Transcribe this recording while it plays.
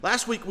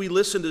Last week we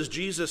listened as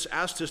Jesus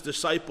asked his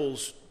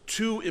disciples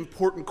two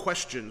important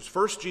questions.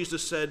 First,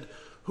 Jesus said,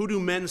 "Who do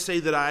men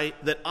say that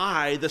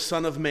I, the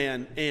Son of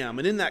Man, am?"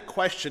 And in that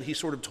question, he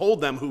sort of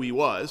told them who he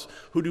was.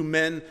 Who do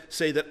men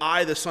say that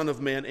I, the Son of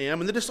Man,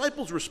 am? And the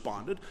disciples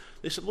responded.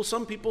 They said, well,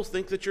 some people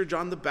think that you're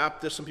John the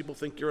Baptist. Some people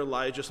think you're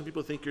Elijah. Some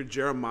people think you're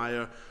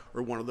Jeremiah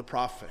or one of the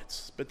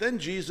prophets. But then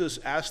Jesus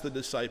asked the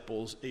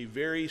disciples a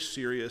very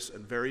serious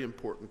and very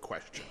important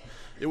question.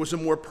 It was a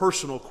more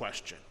personal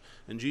question.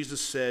 And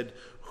Jesus said,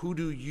 "Who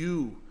do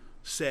you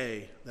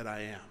say that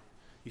I am?"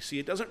 You see,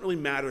 it doesn't really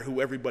matter who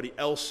everybody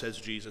else says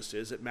Jesus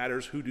is. It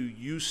matters who do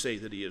you say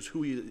that he is.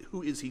 Who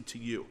is he to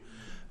you?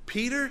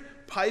 Peter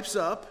pipes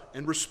up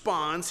and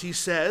responds. He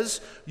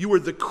says, "You are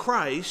the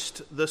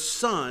Christ, the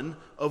Son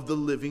of the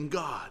living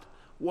God."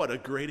 What a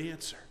great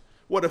answer.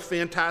 What a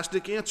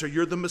fantastic answer.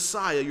 You're the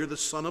Messiah. You're the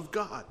Son of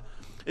God.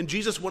 And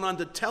Jesus went on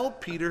to tell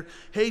Peter,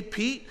 "Hey,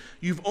 Pete,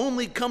 you've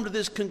only come to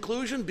this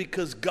conclusion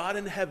because God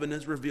in heaven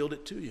has revealed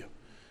it to you.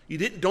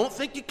 Don't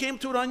think you came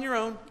to it on your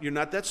own. You're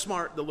not that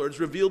smart. The Lord's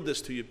revealed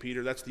this to you,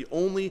 Peter. That's the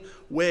only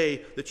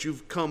way that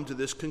you've come to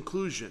this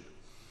conclusion."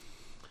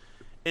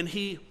 And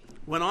he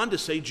went on to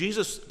say,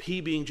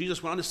 he being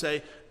Jesus, went on to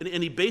say,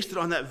 and he based it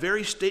on that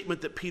very statement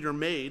that Peter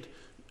made,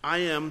 "I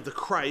am the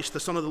Christ, the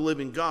Son of the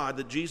living God,"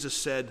 that Jesus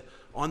said,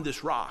 "On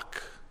this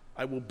rock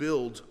I will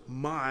build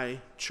my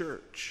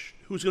church."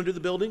 Who's going to do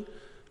the building?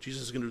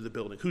 Jesus is going to do the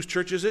building. Whose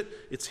church is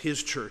it? It's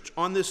his church.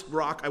 "On this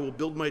rock I will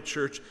build my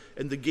church,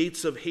 and the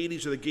gates of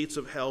Hades or the gates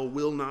of hell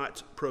will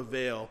not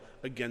prevail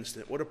against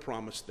it." What a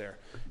promise there.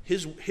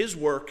 His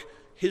work,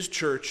 his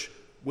church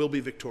will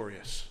be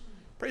victorious.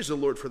 Praise the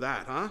Lord for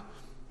that, huh?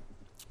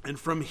 And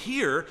from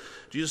here,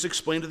 Jesus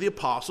explained to the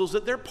apostles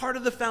that they're part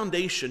of the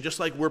foundation, just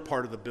like we're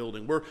part of the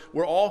building.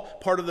 We're all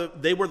part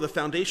of they were the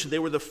foundation. They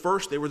were the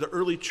first. They were the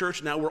early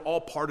church. Now we're all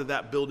part of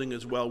that building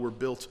as well. We're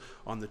built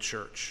on the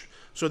church.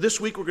 So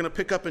this week we're going to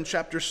pick up in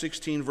chapter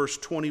 16, verse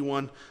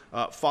 21.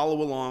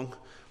 Follow along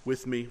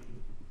with me.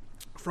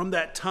 "From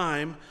that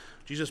time,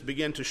 Jesus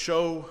began to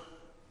show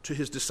to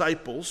his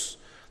disciples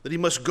that he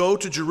must go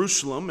to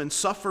Jerusalem and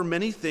suffer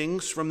many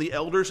things from the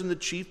elders and the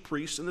chief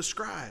priests and the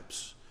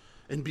scribes,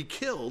 and be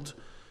killed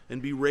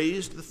and be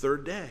raised the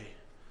third day."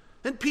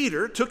 And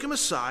Peter took him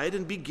aside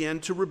and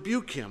began to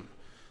rebuke him,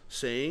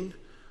 saying,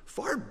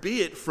 "Far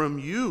be it from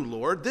you,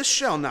 Lord, this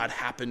shall not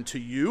happen to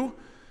you."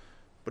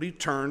 But he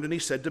turned and he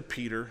said to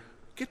Peter,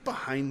 "Get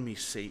behind me,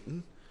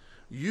 Satan.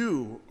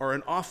 You are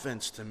an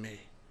offense to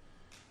me,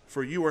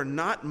 for you are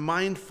not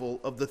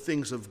mindful of the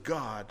things of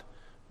God,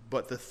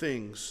 but the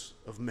things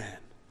of men."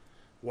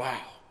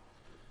 Wow.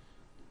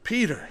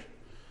 Peter.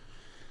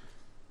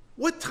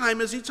 What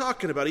time is he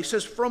talking about? He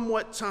says, from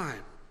what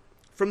time?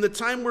 From the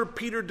time where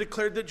Peter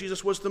declared that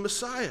Jesus was the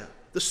Messiah,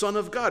 the Son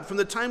of God. From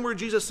the time where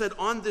Jesus said,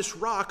 "On this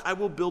rock I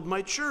will build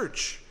my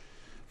church."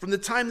 From the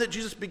time that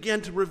Jesus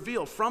began to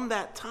reveal, from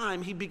that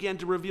time he began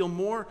to reveal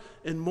more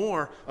and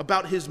more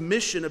about his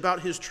mission,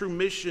 about his true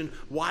mission,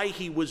 why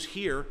he was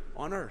here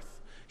on earth.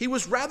 He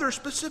was rather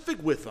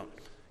specific with them.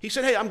 He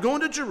said, "Hey, I'm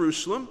going to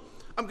Jerusalem.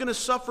 I'm going to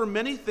suffer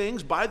many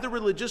things by the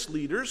religious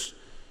leaders.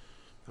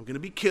 I'm going to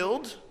be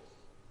killed.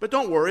 But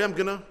don't worry, I'm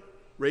going to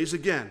rise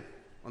again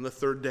on the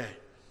third day."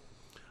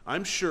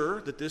 I'm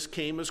sure that this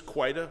came as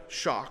quite a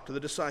shock to the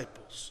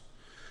disciples.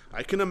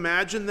 I can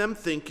imagine them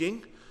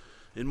thinking,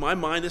 in my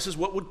mind, this is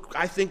what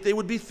I think they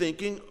would be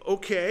thinking.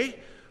 Okay,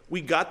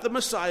 we got the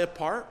Messiah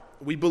part.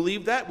 We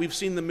believe that. We've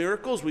seen the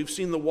miracles. We've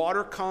seen the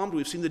water calmed.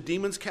 We've seen the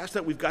demons cast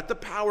out. We've got the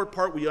power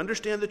part. We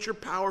understand that you're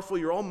powerful.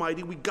 You're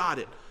almighty. We got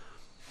it.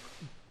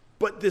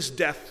 But this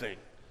death thing,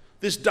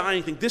 this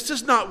dying thing, this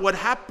is not what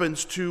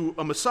happens to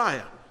a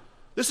Messiah.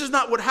 This is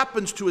not what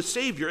happens to a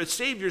Savior. A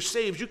Savior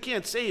saves. You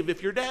can't save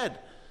if you're dead.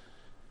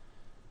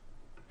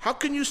 How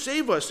can you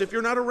save us if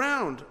you're not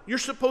around? You're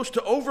supposed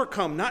to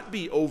overcome, not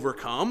be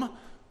overcome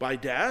by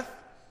death.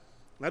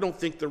 I don't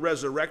think the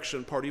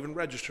resurrection part even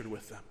registered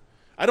with them.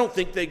 I don't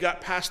think they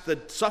got past the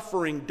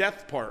suffering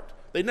death part.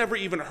 They never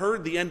even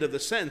heard the end of the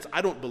sentence,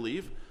 I don't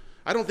believe.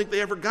 I don't think they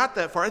ever got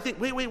that far. I think,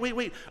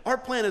 wait. Our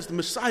plan is the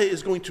Messiah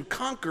is going to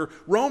conquer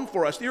Rome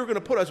for us. You're going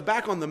to put us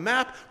back on the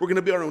map. We're going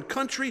to be our own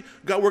country.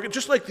 God, we're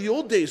just like the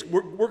old days.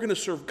 We're going to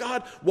serve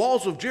God.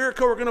 Walls of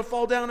Jericho are going to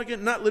fall down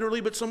again. Not literally,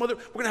 but some other.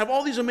 We're going to have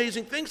all these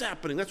amazing things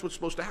happening. That's what's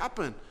supposed to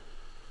happen.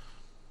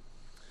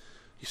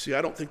 You see,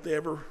 I don't think they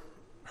ever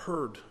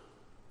heard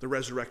the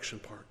resurrection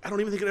part. I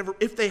don't even think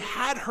if they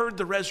had heard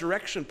the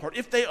resurrection part,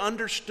 if they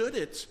understood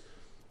it,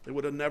 they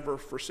would have never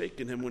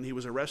forsaken him when he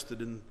was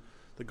arrested in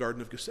the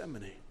Garden of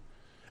Gethsemane.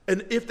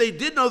 And if they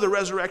did know the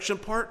resurrection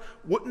part,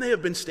 wouldn't they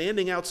have been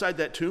standing outside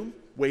that tomb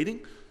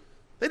waiting?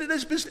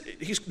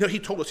 He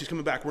told us he's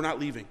coming back. We're not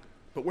leaving.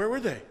 But where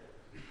were they?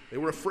 They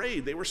were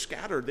afraid. They were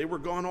scattered. They were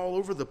gone all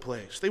over the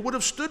place. They would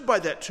have stood by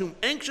that tomb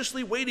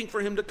anxiously waiting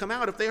for him to come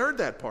out if they heard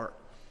that part.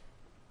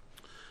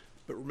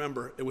 But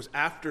remember, it was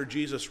after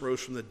Jesus rose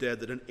from the dead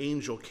that an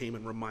angel came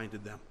and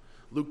reminded them.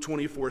 Luke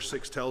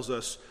 24:6 tells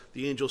us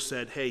the angel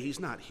said, "Hey, he's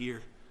not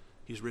here.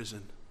 He's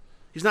risen.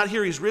 He's not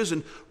here, he's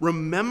risen.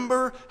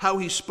 Remember how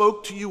he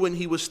spoke to you when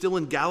he was still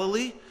in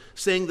Galilee?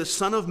 saying the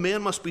Son of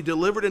Man must be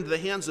delivered into the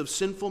hands of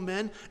sinful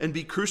men and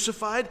be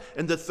crucified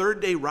and the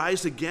third day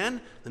rise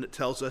again, then it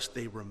tells us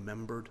they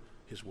remembered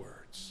his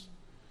words.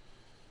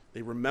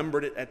 They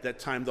remembered it at that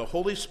time. The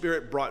Holy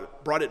Spirit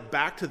brought it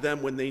back to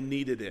them when they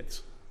needed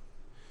it.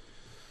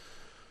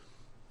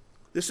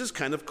 This is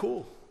kind of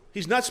cool.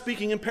 He's not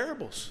speaking in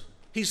parables.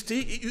 He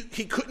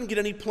couldn't get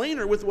any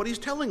plainer with what he's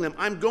telling them.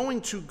 I'm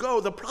going to go.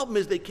 The problem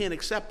is they can't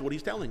accept what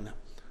he's telling them.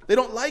 They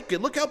don't like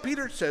it. Look how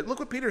Peter said. Look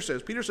what Peter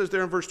says. Peter says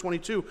there in verse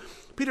 22,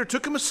 Peter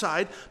took him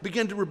aside,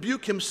 began to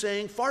rebuke him,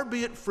 saying, "Far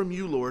be it from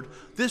you, Lord,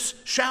 this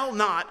shall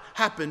not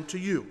happen to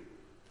you."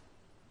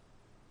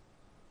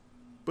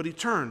 But he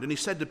turned and he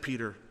said to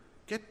Peter,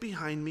 "Get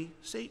behind me,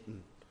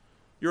 Satan.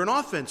 You're an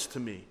offense to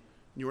me.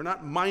 You are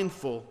not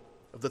mindful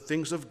of the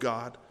things of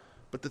God,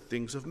 but the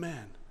things of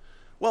man."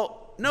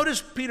 Well,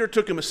 notice Peter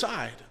took him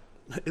aside.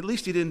 At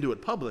least he didn't do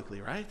it publicly,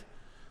 right?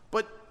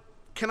 But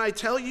can I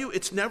tell you,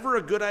 it's never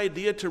a good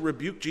idea to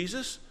rebuke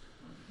Jesus.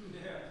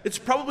 It's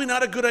probably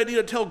not a good idea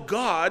to tell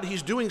God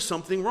he's doing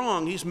something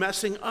wrong, he's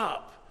messing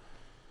up.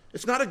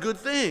 It's not a good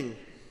thing.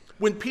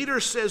 When Peter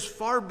says,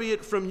 "Far be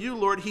it from you,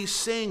 Lord," he's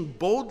saying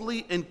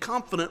boldly and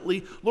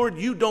confidently, "Lord,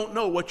 you don't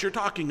know what you're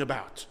talking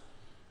about.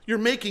 You're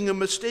making a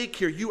mistake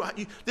here.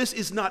 This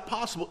is not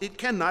possible. It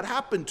cannot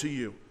happen to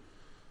you."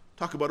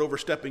 Talk about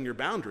overstepping your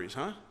boundaries,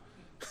 huh?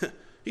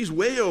 He's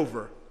way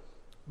over.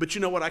 But you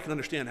know what? I can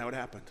understand how it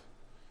happened.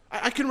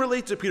 I can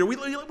relate to Peter. We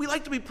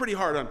like to be pretty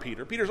hard on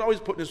Peter. Peter's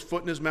always putting his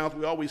foot in his mouth.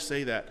 We always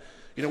say that.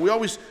 You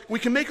know, we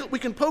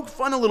can poke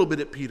fun a little bit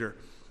at Peter.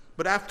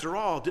 But after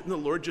all, didn't the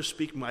Lord just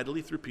speak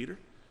mightily through Peter?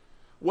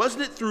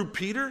 Wasn't it through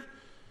Peter?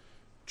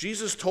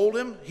 Jesus told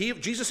him,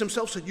 Jesus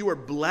himself said, "You are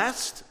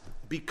blessed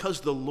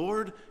because the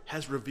Lord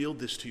has revealed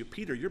this to you."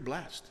 Peter, you're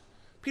blessed.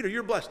 Peter,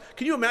 you're blessed.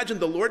 Can you imagine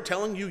the Lord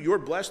telling you you're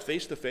blessed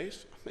face to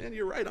face? Man,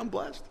 you're right. I'm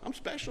blessed. I'm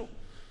special.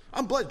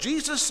 I'm blessed.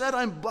 Jesus said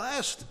I'm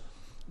blessed.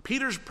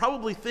 Peter's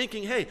probably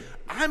thinking, hey,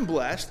 I'm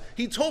blessed.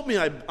 He told me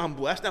I'm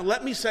blessed. Now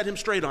let me set him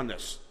straight on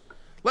this.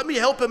 Let me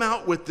help him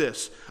out with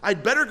this.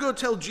 I'd better go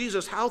tell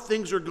Jesus how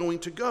things are going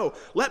to go.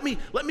 Let me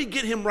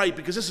get him right,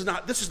 because this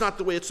is not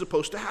the way it's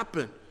supposed to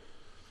happen.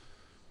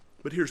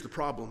 But here's the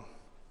problem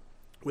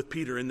with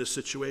Peter in this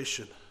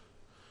situation.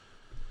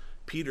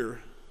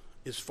 Peter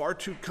is far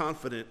too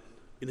confident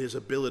in his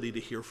ability to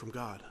hear from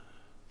God.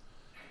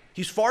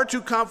 He's far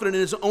too confident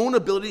in his own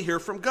ability to hear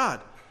from God.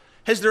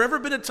 Has there ever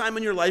been a time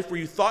in your life where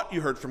you thought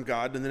you heard from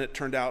God and then it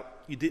turned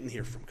out you didn't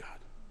hear from God?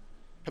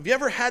 Have you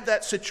ever had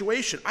that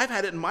situation? I've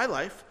had it in my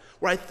life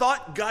where I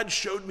thought God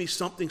showed me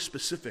something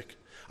specific.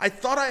 I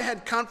thought I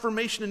had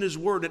confirmation in his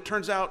word. It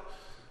turns out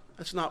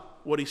that's not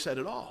what he said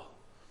at all.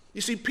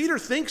 You see, Peter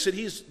thinks that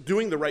he's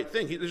doing the right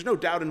thing. There's no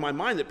doubt in my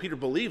mind that Peter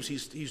believes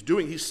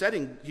he's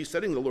setting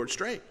the Lord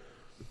straight.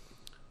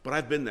 But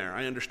I've been there.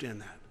 I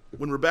understand that.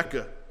 When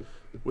Rebecca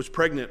was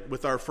pregnant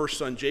with our first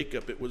son,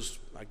 Jacob, it was,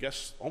 I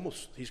guess,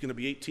 he's going to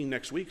be 18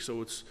 next week,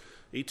 so it's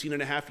 18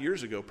 and a half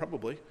years ago,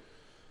 probably.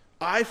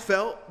 I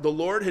felt the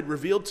Lord had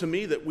revealed to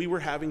me that we were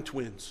having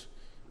twins.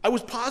 I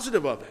was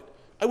positive of it.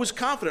 I was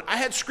confident. I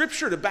had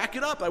scripture to back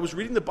it up. I was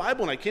reading the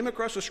Bible, and I came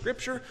across a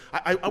scripture.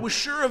 I was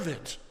sure of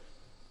it.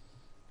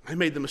 I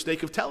made the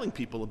mistake of telling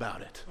people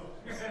about it.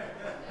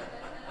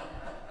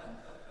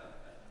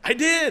 I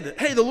did.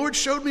 Hey, the Lord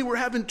showed me we're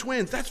having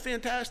twins. That's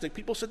fantastic.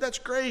 People said, that's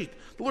great.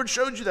 The Lord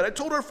showed you that. I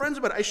told our friends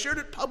about it. I shared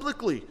it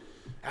publicly.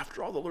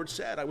 After all the Lord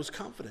said, I was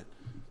confident.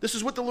 This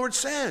is what the Lord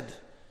said.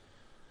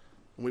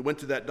 When we went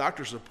to that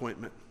doctor's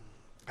appointment,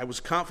 I was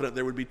confident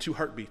there would be 2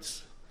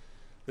 heartbeats.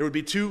 There would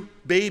be 2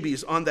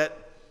 babies on that,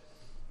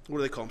 what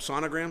do they call them,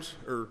 sonograms?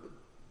 Or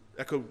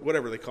echo,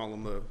 whatever they call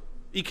them. The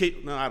EK,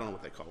 no, I don't know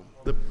what they call them.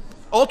 The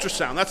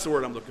ultrasound, that's the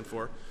word I'm looking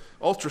for.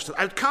 Ultrasound.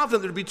 I was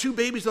confident there would be 2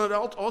 babies on that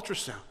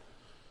ultrasound.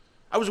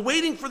 I was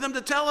waiting for them to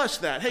tell us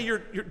that. Hey,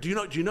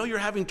 do you know you're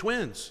having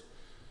twins?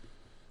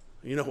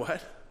 You know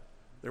what?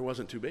 There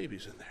wasn't 2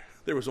 babies in there.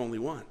 There was only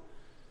one.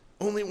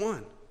 Only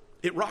one.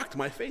 It rocked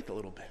my faith a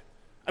little bit.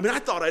 I mean, I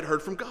thought I'd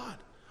heard from God.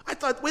 I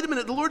thought, wait a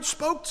minute, the Lord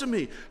spoke to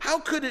me. How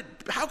could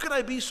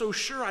I be so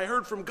sure I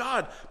heard from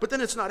God, but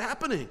then it's not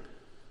happening?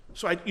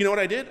 So you know what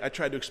I did? I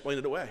tried to explain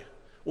it away.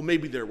 Well,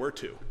 maybe there were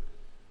 2.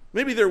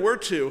 Maybe there were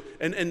 2,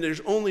 and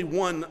there's only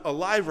one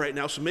alive right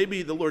now, so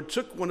maybe the Lord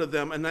took one of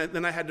them, and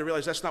then I had to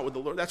realize that's not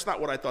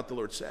what I thought the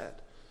Lord said.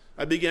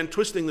 I began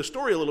twisting the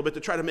story a little bit to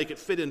try to make it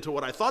fit into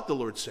what I thought the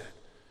Lord said.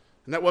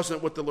 And that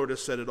wasn't what the Lord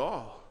has said at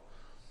all.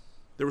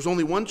 There was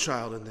only one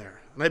child in there.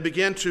 And I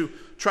began to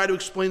try to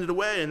explain it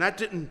away, and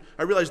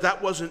I realized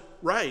that wasn't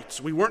right.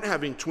 We weren't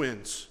having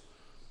twins.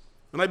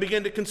 And I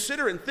began to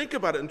consider it and think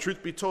about it, and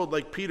truth be told,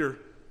 like Peter,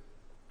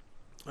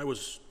 I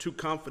was too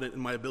confident in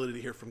my ability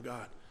to hear from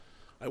God.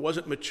 I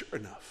wasn't mature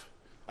enough.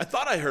 I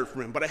thought I heard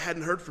from him, but I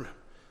hadn't heard from him.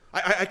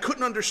 I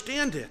couldn't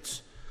understand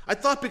it. I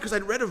thought because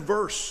I'd read a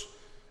verse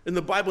in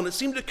the Bible and it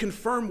seemed to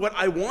confirm what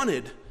I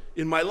wanted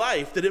in my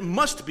life, that it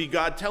must be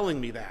God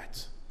telling me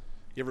that.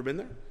 You ever been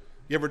there?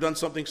 You ever done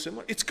something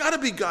similar? It's got to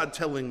be God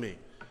telling me.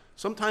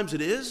 Sometimes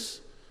it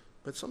is,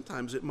 but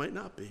sometimes it might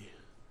not be.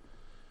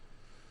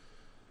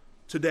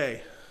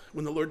 Today,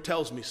 when the Lord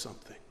tells me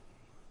something,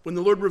 when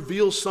the Lord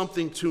reveals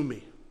something to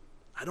me,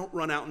 I don't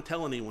run out and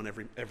tell anyone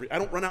I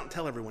don't run out and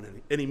tell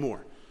everyone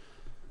anymore.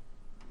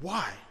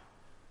 Why?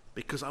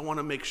 Because I want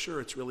to make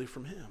sure it's really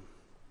from him.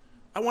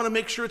 I want to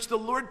make sure it's the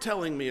Lord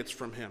telling me it's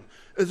from him.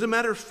 As a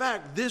matter of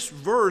fact, this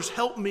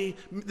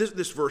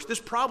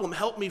problem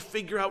helped me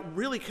figure out,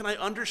 really, can I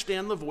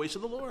understand the voice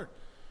of the Lord?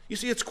 You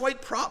see, it's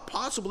quite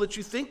possible that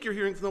you think you're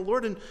hearing from the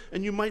Lord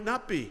and you might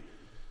not be.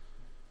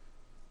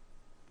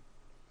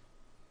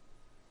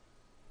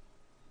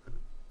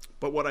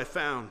 But what I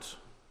found,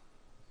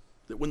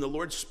 that when the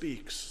Lord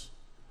speaks,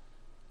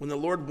 when the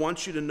Lord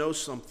wants you to know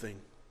something,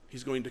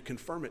 he's going to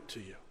confirm it to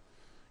you.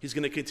 He's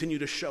going to continue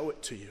to show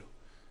it to you.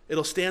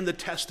 It'll stand the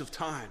test of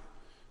time.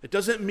 It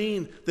doesn't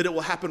mean that it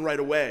will happen right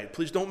away.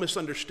 Please don't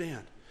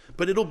misunderstand.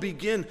 But it'll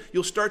begin.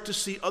 You'll start to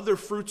see other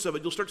fruits of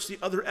it. You'll start to see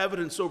other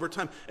evidence over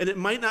time. And it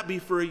might not be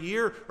for a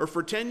year or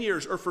for 10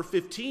 years or for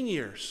 15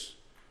 years.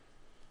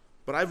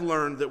 But I've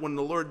learned that when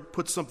the Lord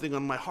puts something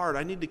on my heart,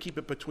 I need to keep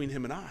it between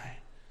him and I.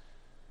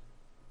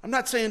 I'm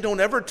not saying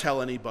don't ever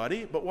tell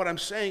anybody, but what I'm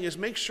saying is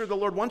make sure the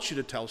Lord wants you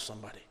to tell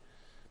somebody.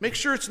 Make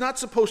sure it's not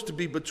supposed to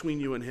be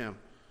between you and him.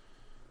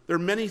 There are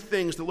many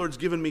things the Lord's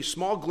given me,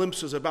 small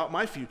glimpses about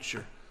my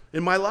future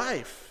in my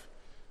life.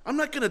 I'm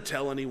not going to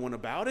tell anyone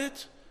about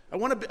it. I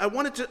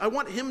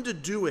want him to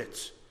do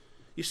it.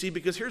 You see,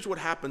 because here's what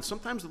happens.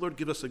 Sometimes the Lord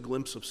gives us a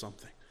glimpse of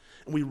something,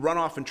 and we run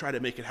off and try to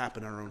make it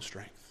happen in our own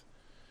strength.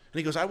 And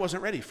he goes, I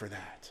wasn't ready for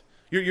that.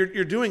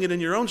 You're doing it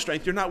in your own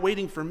strength. You're not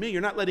waiting for me.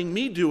 You're not letting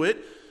me do it.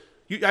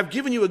 I've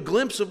given you a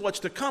glimpse of what's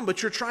to come,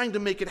 but you're trying to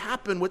make it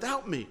happen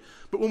without me.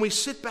 But when we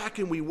sit back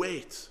and we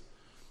wait,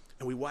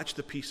 and we watch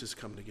the pieces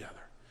come together,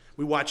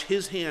 we watch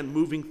his hand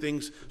moving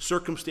things,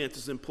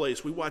 circumstances in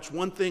place. We watch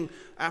one thing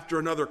after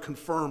another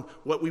confirm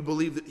what we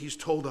believe that he's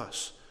told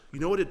us.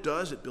 You know what it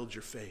does? It builds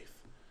your faith.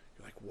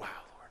 You're like,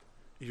 wow, Lord,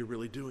 you're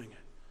really doing it.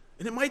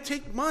 And it might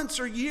take months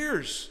or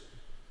years,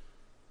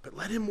 but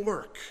let him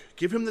work.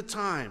 Give him the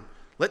time.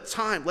 Let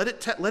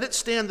it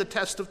stand the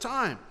test of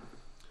time.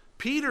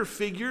 Peter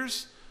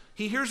figures,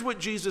 he hears what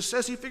Jesus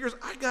says. He figures,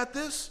 I got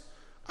this.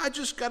 I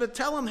just got to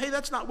tell him, hey,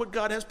 that's not what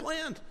God has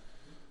planned.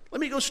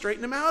 Let me go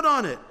straighten him out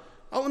on it.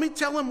 Let me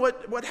tell him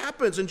what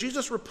happens. And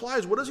Jesus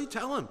replies, what does he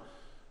tell him?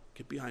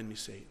 Get behind me,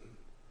 Satan.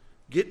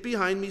 Get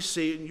behind me,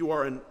 Satan. You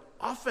are an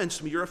offense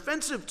to me. You're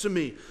offensive to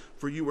me.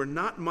 For you are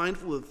not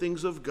mindful of the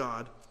things of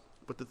God,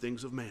 but the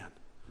things of man.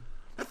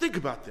 Now think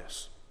about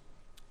this.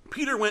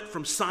 Peter went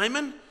from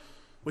Simon,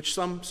 which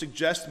some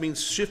suggest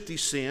means shifty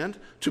sand,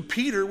 to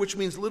Peter, which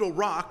means little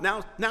rock.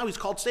 Now he's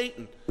called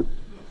Satan.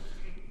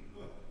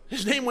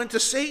 His name went to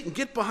Satan.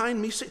 Get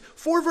behind me, Satan.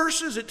 4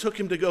 verses it took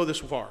him to go this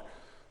far.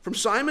 From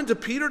Simon to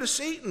Peter to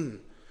Satan.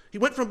 He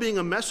went from being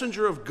a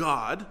messenger of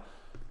God,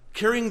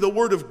 carrying the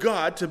word of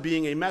God, to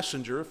being a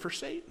messenger for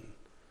Satan.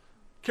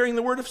 Carrying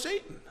the word of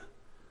Satan.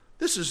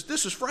 This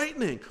is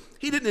frightening.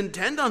 He didn't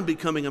intend on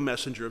becoming a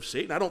messenger of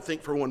Satan. I don't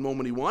think for one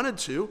moment he wanted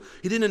to.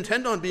 He didn't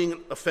intend on being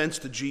an offense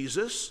to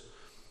Jesus.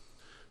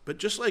 But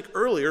just like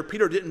earlier,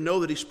 Peter didn't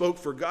know that he spoke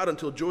for God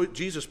until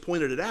Jesus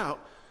pointed it out.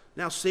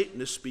 Now Satan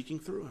is speaking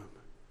through him.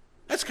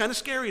 That's kind of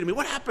scary to me.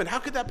 What happened? How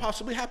could that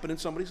possibly happen in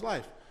somebody's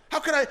life? How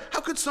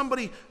could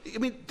somebody,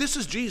 this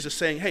is Jesus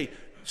saying, hey,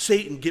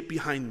 Satan, get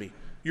behind me.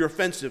 You're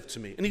offensive to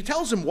me. And he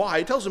tells him why.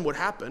 He tells him what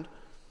happened.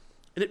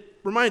 And it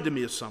reminded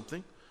me of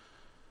something.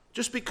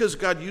 Just because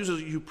God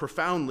uses you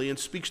profoundly and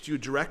speaks to you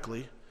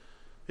directly,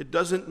 it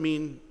doesn't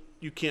mean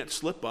you can't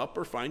slip up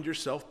or find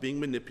yourself being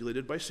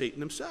manipulated by Satan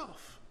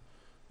himself.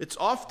 It's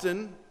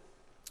often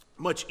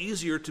much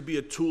easier to be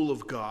a tool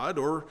of God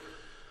or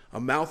a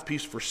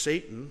mouthpiece for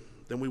Satan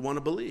than we want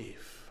to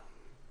believe.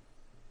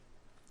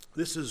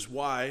 This is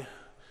why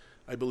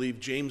I believe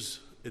James'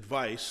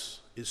 advice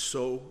is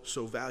so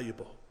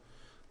valuable.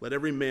 Let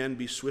every man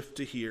be swift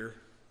to hear,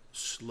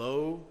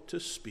 slow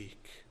to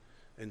speak,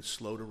 and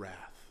slow to wrath.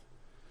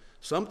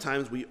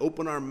 Sometimes we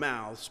open our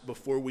mouths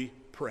before we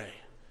pray.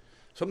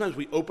 Sometimes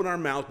we open our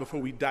mouths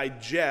before we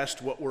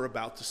digest what we're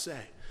about to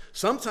say.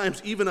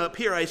 Sometimes even up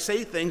here I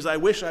say things I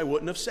wish I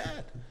wouldn't have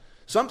said.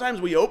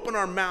 Sometimes we open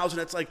our mouths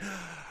and it's like,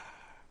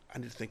 I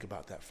need to think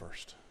about that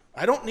first.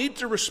 I don't need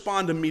to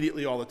respond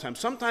immediately all the time.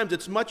 Sometimes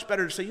it's much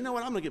better to say, you know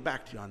what, I'm going to get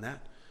back to you on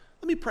that.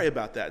 Let me pray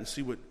about that and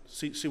see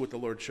what the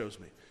Lord shows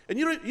me. And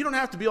you don't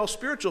have to be all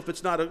spiritual if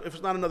it's not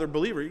another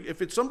believer.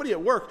 If it's somebody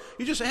at work,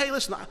 you just say, hey,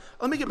 listen,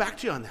 let me get back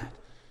to you on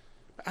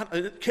that.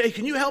 Okay,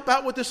 can you help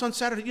out with this on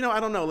Saturday? I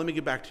don't know. Let me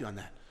get back to you on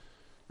that.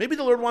 Maybe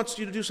the Lord wants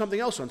you to do something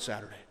else on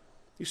Saturday.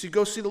 You see,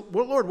 go see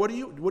Lord, what do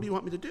you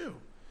want me to do?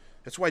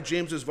 That's why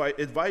James's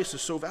advice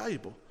is so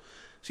valuable.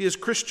 See, as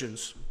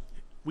Christians,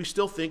 we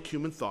still think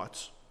human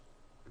thoughts,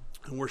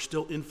 and we're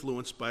still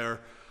influenced by our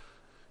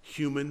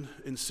human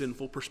and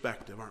sinful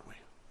perspective, aren't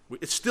we?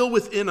 It's still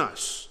within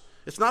us.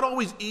 It's not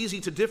always easy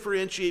to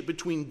differentiate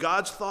between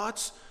God's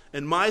thoughts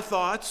and my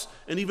thoughts,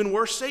 and even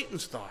worse,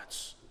 Satan's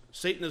thoughts.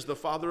 Satan is the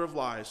father of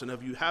lies, and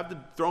you have to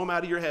throw him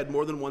out of your head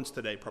more than once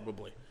today,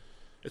 probably.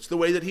 It's the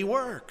way that he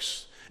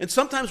works. And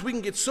sometimes we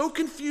can get so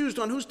confused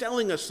on who's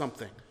telling us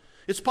something.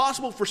 It's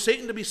possible for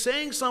Satan to be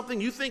saying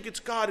something, you think it's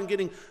God, and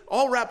getting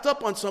all wrapped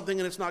up on something,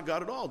 and it's not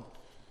God at all.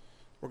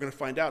 We're going to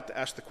find out to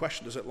ask the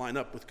question, does it line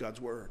up with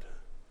God's word?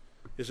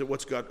 Is it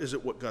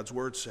what God's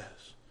word says?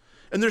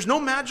 And there's no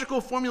magical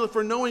formula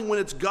for knowing when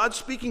it's God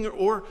speaking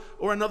or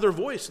another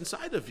voice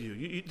inside of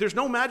you. There's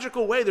no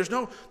magical way. There's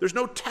no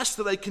test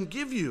that I can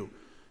give you.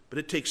 But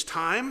it takes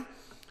time.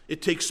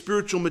 It takes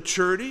spiritual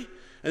maturity.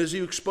 And as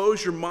you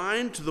expose your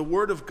mind to the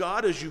word of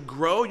God, as you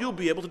grow, you'll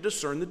be able to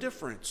discern the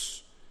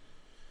difference.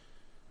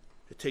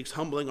 It takes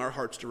humbling our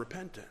hearts to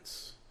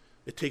repentance.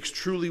 It takes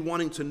truly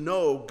wanting to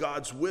know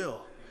God's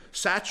will,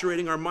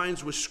 saturating our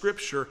minds with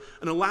Scripture,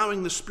 and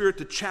allowing the Spirit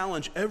to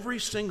challenge every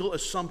single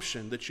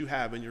assumption that you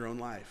have in your own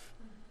life.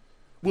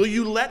 Will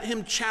you let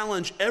him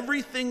challenge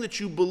everything that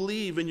you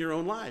believe in your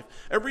own life?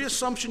 Every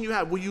assumption you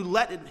have, will you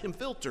let him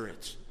filter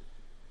it?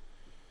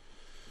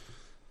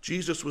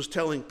 Jesus was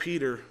telling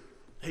Peter,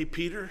 hey,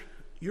 Peter,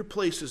 your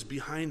place is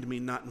behind me,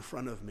 not in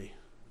front of me.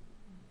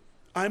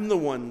 I'm the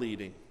one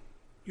leading.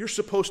 You're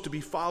supposed to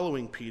be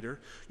following, Peter.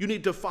 You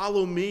need to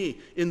follow me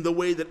in the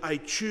way that I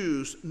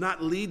choose,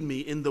 not lead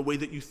me in the way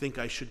that you think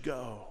I should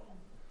go.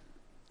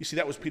 You see,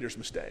 that was Peter's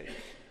mistake.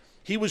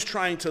 He was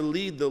trying to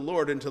lead the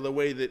Lord into the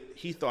way that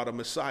he thought a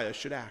Messiah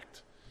should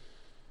act.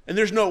 And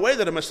there's no way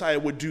that a Messiah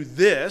would do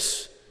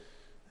this.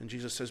 And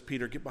Jesus says,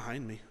 Peter, get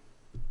behind me.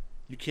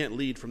 You can't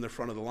lead from the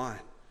front of the line.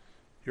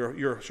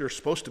 You're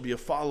supposed to be a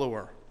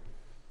follower.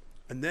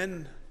 And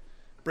then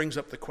brings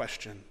up the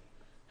question,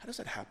 how does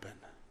that happen?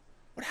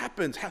 What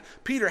happens?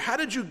 Peter, how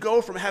did you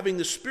go from having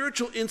the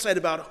spiritual insight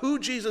about who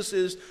Jesus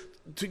is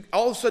to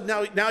all of a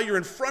sudden now you're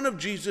in front of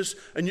Jesus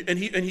and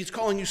he's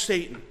calling you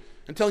Satan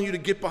and telling you to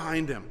get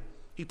behind him?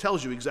 He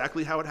tells you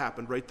exactly how it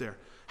happened right there.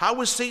 How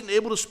was Satan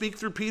able to speak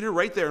through Peter?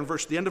 Right there in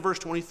the end of verse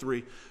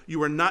 23.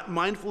 You are not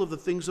mindful of the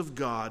things of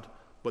God,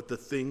 but the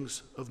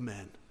things of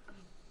men.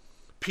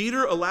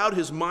 Peter allowed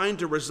his mind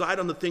to reside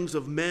on the things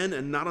of men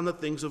and not on the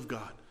things of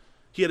God.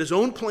 He had his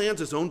own plans,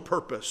 his own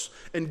purpose.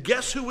 And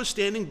guess who was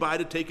standing by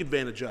to take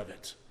advantage of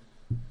it?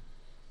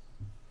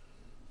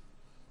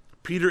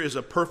 Peter is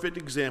a perfect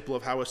example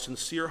of how a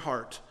sincere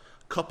heart,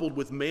 coupled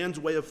with man's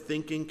way of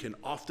thinking, can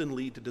often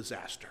lead to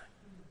disaster.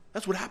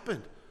 That's what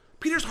happened.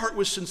 Peter's heart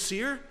was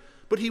sincere,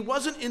 but he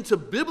wasn't into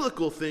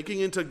biblical thinking,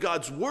 into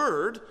God's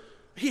word.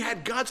 He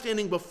had God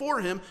standing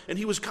before him, and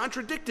he was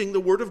contradicting the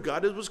word of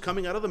God that was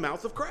coming out of the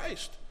mouth of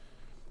Christ.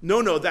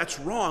 No, that's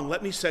wrong.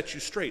 Let me set you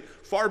straight.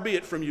 Far be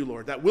it from you,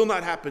 Lord. That will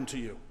not happen to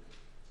you.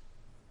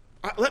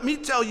 Let me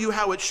tell you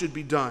how it should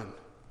be done.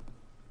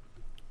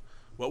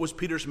 What was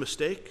Peter's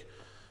mistake?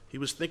 He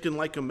was thinking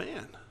like a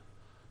man.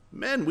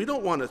 Men, we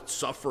don't want to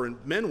suffer,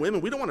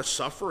 women, we don't want to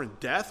suffer in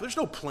death. There's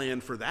no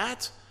plan for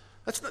that.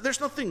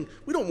 There's nothing,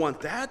 we don't want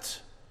that.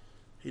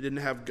 He didn't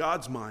have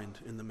God's mind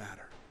in the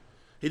matter.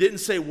 He didn't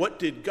say, what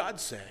did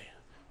God say?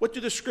 What do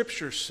the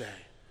scriptures say?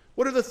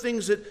 What are the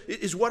things that,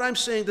 is what I'm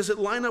saying, does it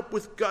line up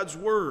with God's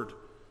word?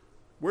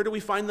 Where do we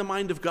find the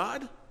mind of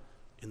God?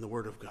 In the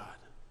word of God.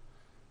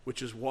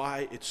 Which is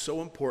why it's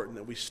so important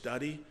that we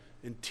study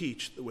and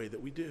teach the way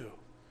that we do.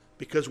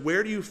 Because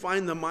where do you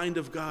find the mind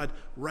of God?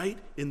 Right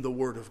in the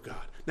word of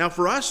God. Now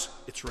for us,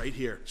 it's right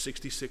here,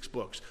 66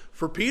 books.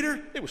 For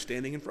Peter, it was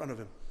standing in front of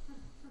him.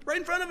 Right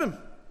in front of him.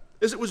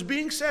 As it was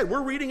being said,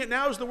 we're reading it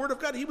now as the word of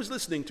God. He was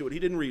listening to it. He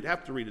didn't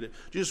have to read it.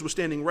 Jesus was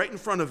standing right in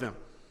front of him.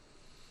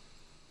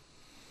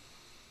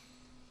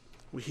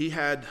 He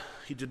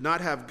did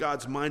not have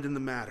God's mind in the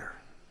matter.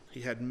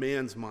 He had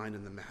man's mind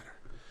in the matter.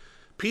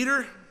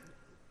 Peter,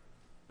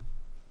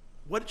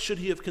 what should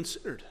he have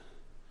considered?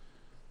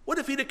 What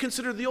if he'd have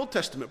considered the Old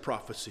Testament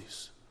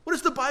prophecies? What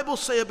does the Bible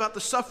say about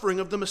the suffering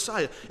of the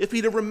Messiah? If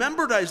he'd have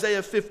remembered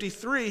Isaiah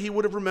 53, he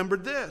would have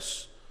remembered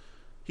this.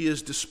 He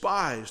is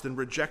despised and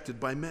rejected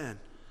by men,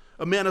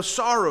 a man of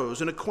sorrows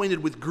and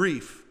acquainted with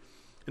grief.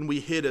 And we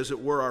hid, as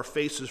it were, our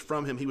faces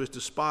from him. He was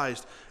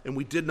despised, and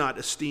we did not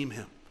esteem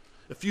him.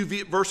 A few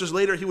verses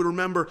later, he would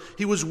remember,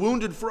 he was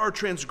wounded for our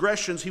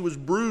transgressions. He was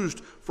bruised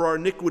for our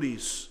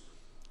iniquities.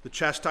 The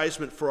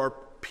chastisement for our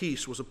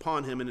peace was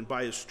upon him, and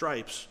by his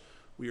stripes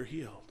we are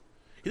healed.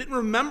 He didn't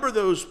remember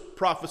those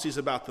prophecies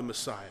about the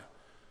Messiah,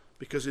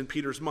 because in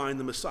Peter's mind,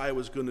 the Messiah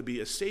was going to be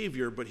a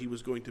savior, but he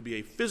was going to be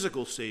a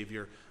physical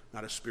savior,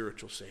 not a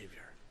spiritual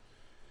savior.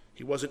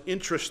 He wasn't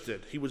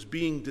interested. He was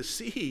being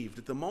deceived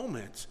at the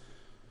moment.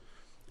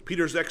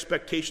 Peter's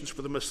expectations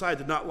for the Messiah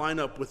did not line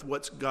up with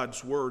what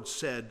God's word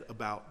said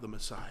about the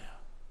Messiah.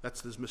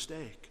 That's his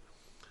mistake.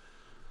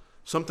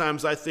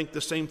 Sometimes I think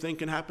the same thing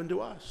can happen to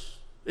us.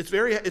 It's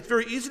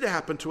very easy to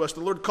happen to us. The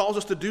Lord calls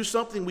us to do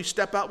something. We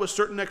step out with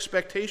certain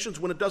expectations.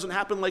 When it doesn't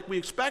happen like we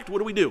expect,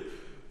 what do?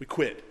 We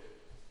quit.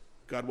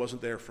 God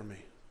wasn't there for me.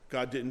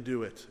 God didn't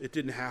do it. It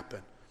didn't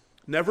happen.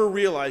 Never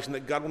realizing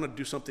that God wanted to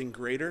do something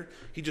greater.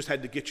 He just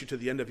had to get you to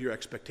the end of your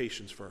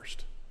expectations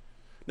first.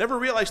 Never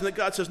realizing that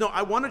God says, no,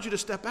 I wanted you to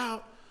step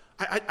out.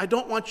 I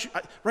don't want you.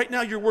 Right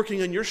now you're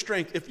working on your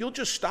strength. If you'll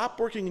just stop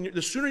working,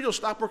 the sooner you'll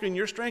stop working on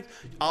your strength,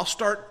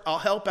 I'll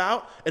help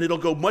out, and it'll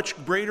go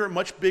much greater,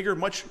 much bigger,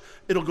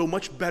 it'll go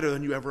much better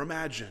than you ever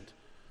imagined.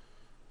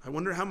 I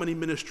wonder how many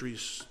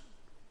ministries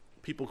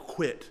People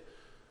quit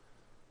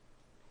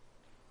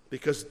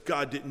because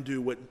God didn't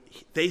do what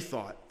they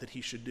thought that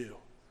he should do.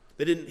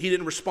 He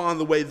didn't respond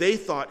the way they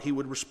thought he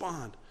would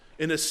respond.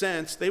 In a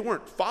sense, they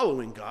weren't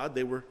following God,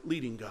 they were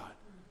leading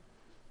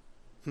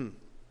God.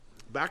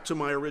 Back to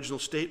my original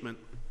statement,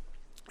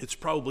 it's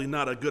probably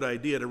not a good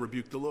idea to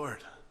rebuke the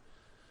Lord.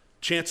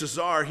 Chances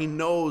are he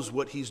knows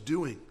what he's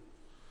doing.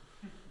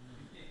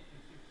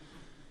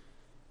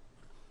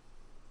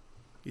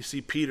 You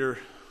see, Peter,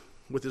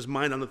 with his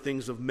mind on the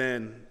things of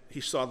men, he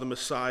saw the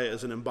Messiah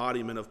as an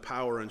embodiment of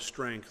power and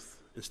strength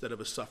instead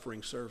of a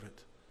suffering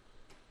servant.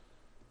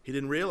 He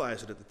didn't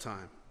realize it at the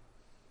time.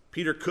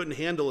 Peter couldn't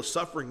handle a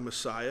suffering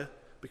Messiah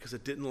because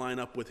it didn't line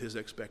up with his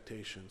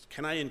expectations.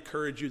 Can I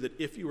encourage you that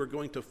if you are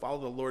going to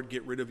follow the Lord,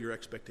 get rid of your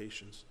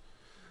expectations?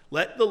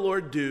 Let the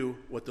Lord do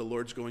what the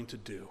Lord's going to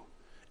do,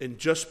 and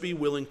just be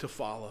willing to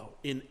follow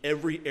in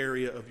every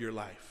area of your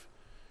life.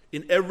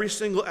 In every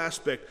single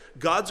aspect,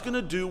 God's going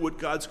to do what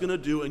God's going to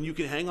do, and you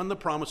can hang on the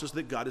promises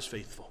that God is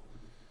faithful.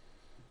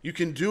 You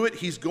can do it,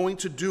 he's going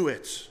to do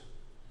it.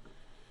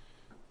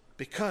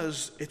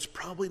 Because it's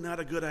probably not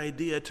a good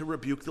idea to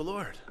rebuke the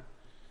Lord.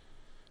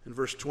 In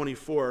verse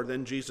 24,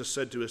 then Jesus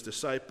said to his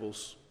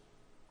disciples,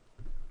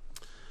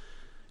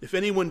 "If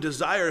anyone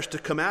desires to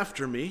come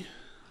after me,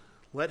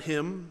 let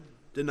him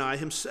deny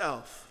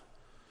himself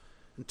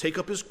and take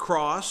up his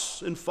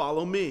cross and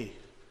follow me.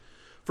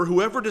 For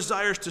whoever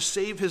desires to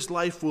save his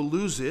life will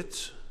lose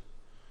it,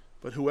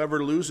 but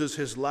whoever loses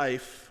his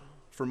life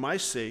for my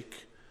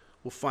sake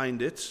will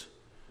find it.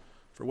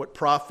 For what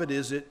profit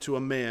is it to a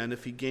man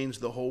if he gains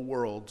the whole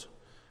world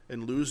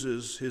and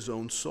loses his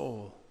own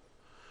soul?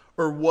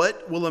 Or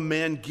what will a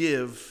man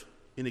give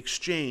in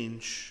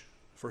exchange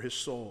for his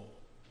soul?"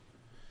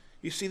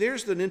 You see,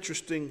 there's an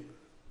interesting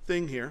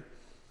thing here.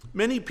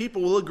 Many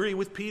people will agree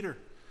with Peter.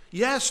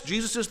 Yes,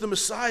 Jesus is the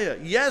Messiah.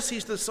 Yes,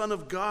 he's the Son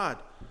of God.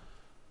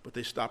 But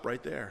they stop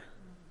right there.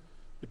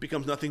 It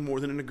becomes nothing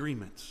more than an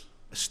agreement,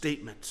 a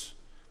statement.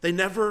 They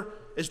never,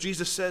 as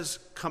Jesus says,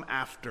 come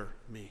after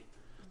me.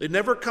 They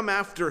never come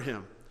after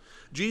him.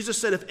 Jesus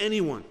said, if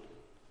anyone,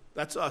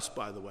 that's us,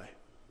 by the way,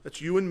 that's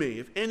you and me,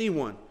 if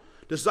anyone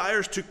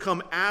desires to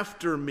come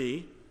after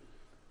me,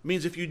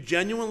 means if you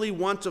genuinely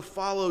want to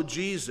follow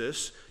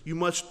Jesus, you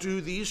must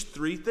do these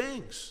three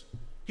things.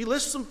 He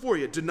lists them for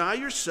you. Deny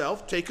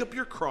yourself, take up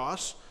your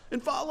cross,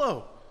 and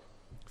follow.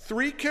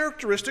 Three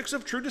characteristics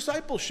of true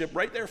discipleship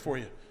right there for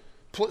you.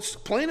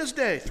 Plain as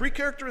day, three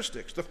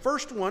characteristics. The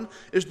first one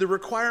is the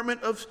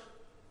requirement of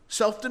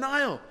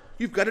self-denial.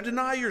 You've got to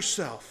deny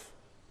yourself.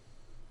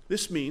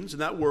 This means, in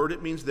that word,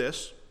 it means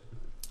this: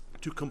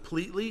 to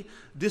completely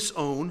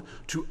disown,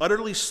 to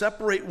utterly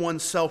separate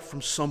oneself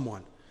from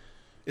someone.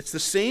 It's the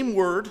same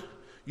word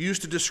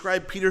used to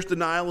describe Peter's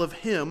denial of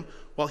him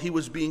while he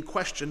was being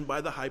questioned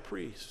by the high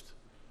priest.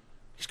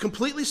 He's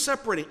completely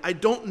separating. I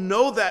don't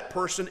know that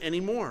person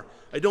anymore.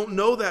 I don't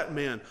know that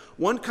man.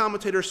 One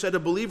commentator said a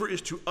believer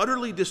is to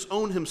utterly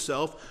disown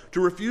himself, to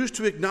refuse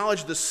to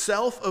acknowledge the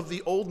self of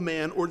the old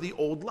man or the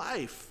old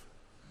life.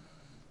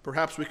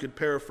 Perhaps we could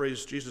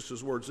paraphrase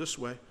Jesus' words this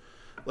way: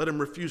 let him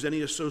refuse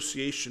any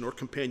association or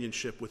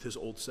companionship with his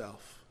old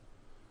self.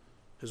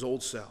 His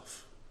old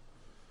self.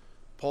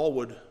 Paul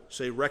would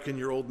say, reckon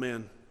your old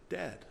man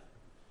dead.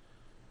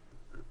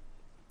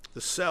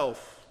 The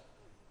self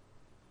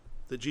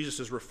that Jesus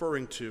is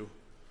referring to,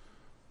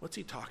 what's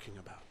he talking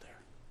about there?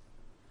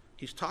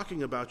 He's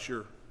talking about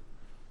your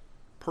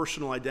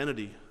personal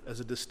identity as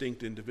a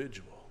distinct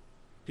individual.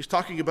 He's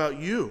talking about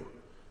you.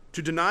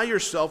 To deny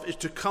yourself is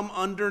to come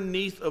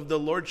underneath of the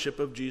lordship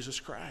of Jesus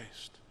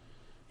Christ.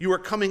 You are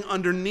coming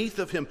underneath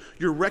of him.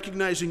 You're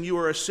recognizing you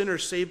are a sinner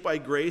saved by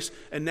grace,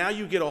 and now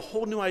you get a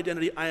whole new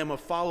identity. I am a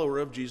follower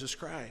of Jesus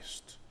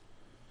Christ.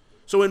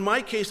 So in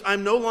my case,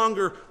 I'm no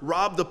longer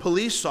Rob the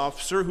police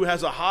officer who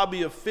has a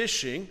hobby of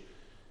fishing.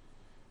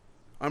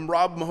 I'm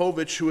Rob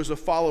Mahovich, who is a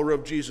follower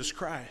of Jesus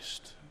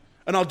Christ.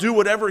 And I'll do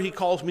whatever he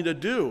calls me to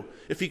do.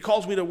 If he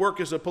calls me to work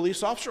as a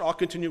police officer, I'll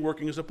continue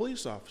working as a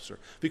police officer.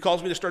 If he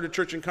calls me to start a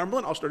church in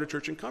Cumberland, I'll start a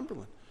church in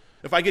Cumberland.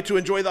 If I get to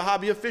enjoy the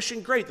hobby of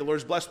fishing, great. The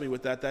Lord's blessed me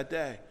with that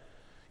day.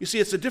 You see,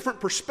 it's a different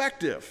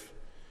perspective.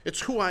 It's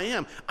who I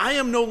am. I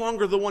am no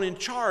longer the one in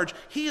charge.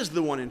 He is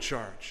the one in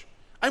charge.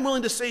 I'm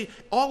willing to say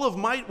all of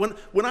my,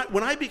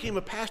 when I became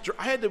a pastor,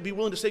 I had to be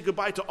willing to say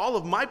goodbye to all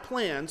of my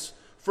plans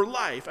for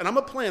life. And I'm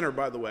a planner,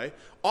 by the way.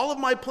 All of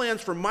my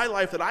plans for my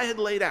life that I had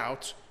laid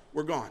out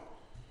were gone.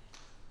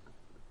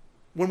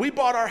 When we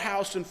bought our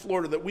house in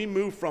Florida that we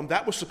moved from,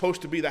 that was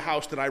supposed to be the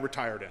house that I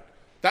retired in.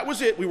 That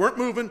was it. We weren't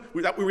moving.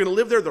 We were going to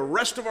live there the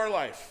rest of our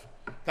life.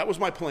 That was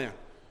my plan.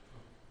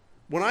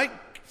 When I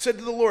said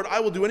to the Lord, I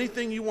will do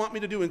anything you want me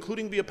to do,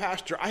 including be a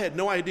pastor, I had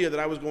no idea that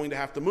I was going to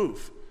have to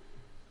move.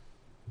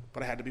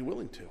 But I had to be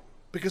willing to.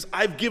 Because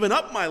I've given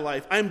up my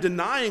life. I'm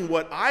denying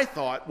what I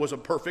thought was a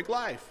perfect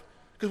life.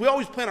 Because we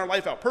always plan our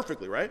life out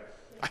perfectly, right?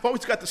 I've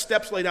always got the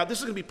steps laid out. This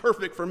is going to be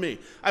perfect for me.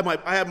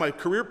 I have my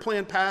career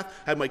plan path,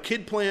 I have my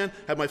kid plan,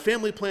 I have my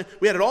family plan.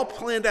 We had it all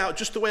planned out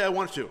just the way I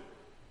wanted to.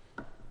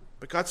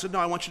 But God said, no,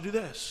 I want you to do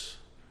this.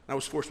 And I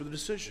was forced with a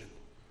decision.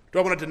 Do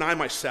I want to deny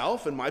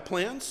myself and my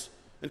plans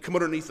and come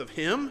underneath of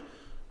him?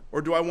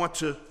 Or do I want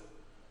to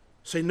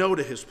say no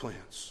to his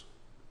plans?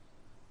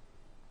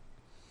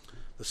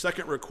 The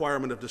second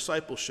requirement of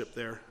discipleship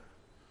there,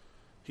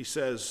 he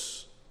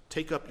says,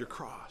 take up your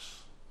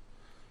cross.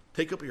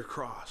 Take up your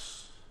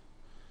cross.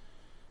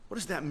 What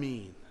does that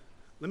mean?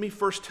 Let me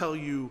first tell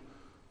you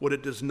what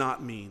it does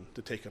not mean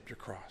to take up your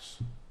cross.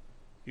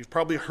 You've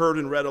probably heard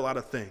and read a lot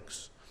of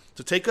things.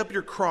 To take up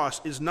your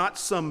cross is not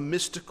some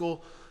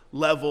mystical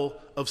level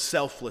of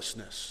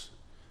selflessness.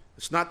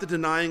 It's not the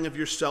denying of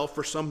yourself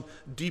for some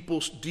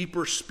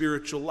deeper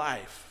spiritual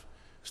life.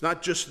 It's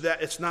not just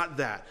that. It's not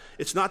that.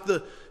 It's not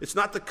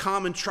the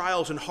common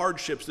trials and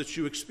hardships that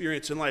you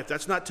experience in life.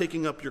 That's not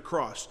taking up your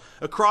cross.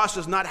 A cross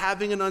is not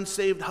having an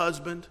unsaved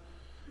husband.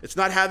 It's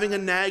not having a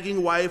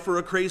nagging wife or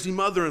a crazy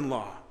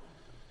mother-in-law.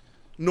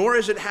 Nor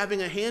is it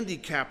having a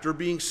handicap or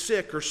being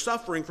sick or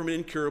suffering from an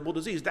incurable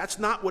disease. That's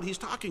not what he's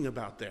talking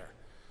about there.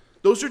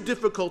 Those are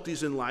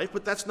difficulties in life,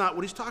 but that's not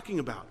what he's talking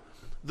about.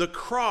 The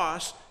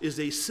cross is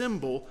a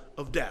symbol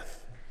of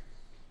death.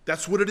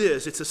 That's what it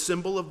is. It's a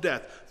symbol of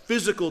death.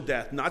 Physical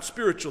death, not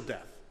spiritual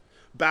death.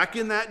 Back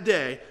in that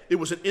day, it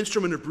was an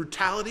instrument of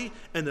brutality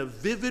and a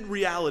vivid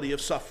reality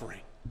of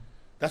suffering.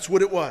 That's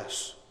what it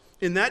was.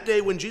 In that day,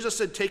 when Jesus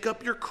said, take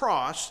up your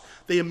cross,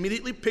 they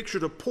immediately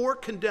pictured a poor,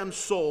 condemned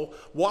soul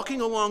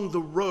walking along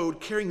the road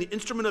carrying the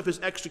instrument of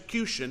his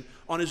execution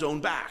on his own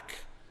back.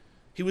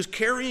 He was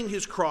carrying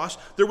his cross.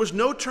 There was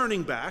no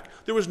turning back.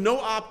 There was no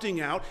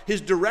opting out.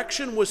 His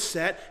direction was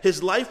set.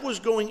 His life was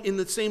going in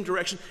the same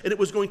direction, and it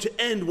was going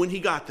to end when he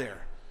got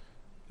there.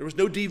 There was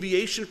no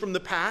deviation from the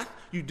path.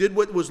 You did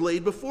what was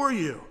laid before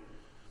you.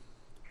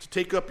 To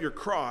take up your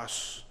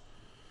cross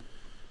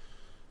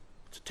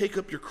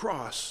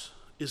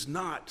is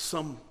not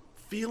some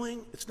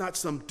feeling. It's not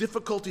some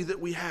difficulty that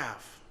we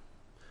have.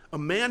 A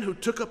man who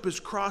took up his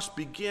cross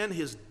began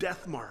his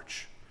death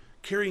march,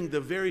 carrying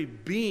the very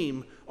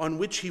beam on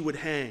which he would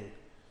hang.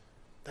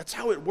 That's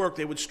how it worked.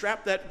 They would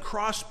strap that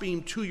cross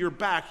beam to your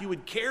back. You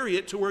would carry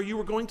it to where you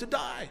were going to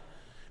die.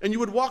 And you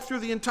would walk through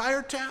the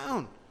entire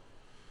town.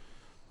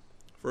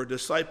 For a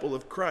disciple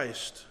of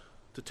Christ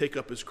to take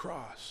up his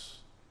cross.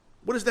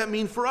 What does that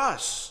mean for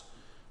us?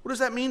 What does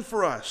that mean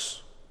for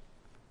us?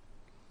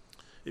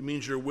 It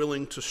means you're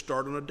willing to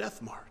start on a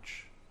death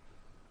march.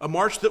 A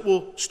march that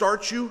will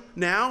start you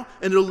now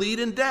and it'll lead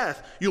in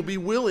death. You'll be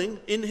willing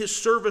in his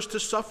service to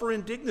suffer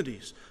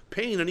indignities,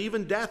 pain, and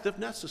even death if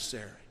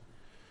necessary.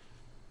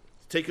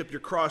 Take up your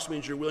cross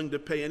means you're willing to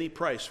pay any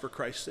price for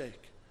Christ's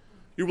sake.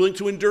 You're willing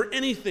to endure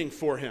anything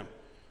for him.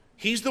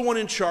 He's the one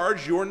in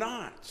charge, you're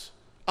not.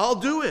 I'll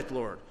do it,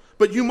 Lord.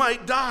 But you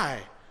might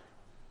die.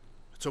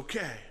 It's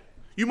okay.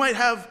 You might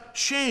have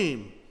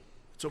shame.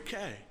 It's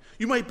okay.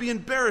 You might be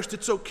embarrassed.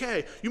 It's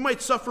okay. You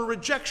might suffer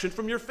rejection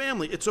from your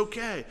family. It's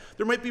okay.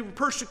 There might be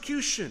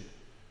persecution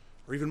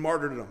or even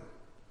martyrdom. You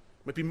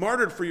might be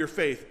martyred for your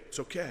faith. It's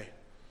okay.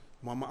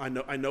 Mama,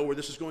 I know where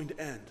this is going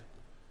to end.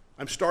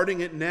 I'm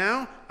starting it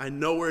now. I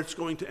know where it's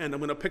going to end. I'm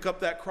going to pick up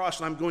that cross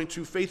and I'm going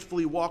to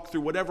faithfully walk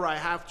through whatever I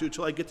have to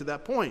until I get to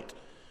that point.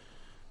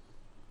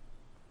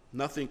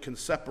 Nothing can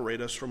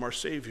separate us from our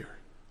Savior.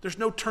 There's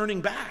no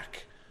turning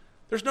back.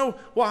 There's no,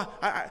 well,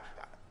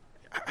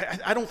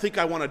 I don't think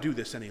I want to do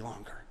this any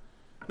longer.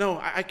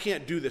 No, I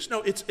can't do this.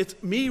 No, it's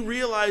me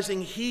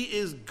realizing he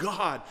is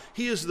God.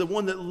 He is the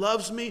one that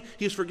loves me.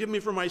 He has forgiven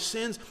me for my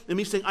sins. And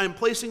me saying, I am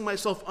placing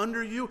myself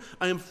under you.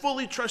 I am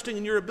fully trusting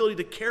in your ability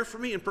to care for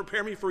me and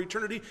prepare me for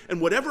eternity.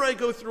 And whatever I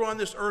go through on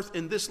this earth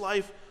in this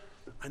life,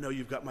 I know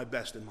you've got my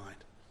best in mind.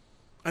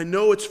 I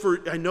know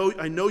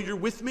you're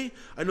with me.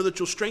 I know that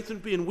you'll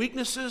strengthen me in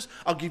weaknesses.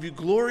 I'll give you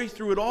glory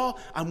through it all.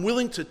 I'm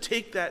willing to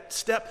take that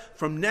step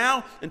from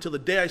now until the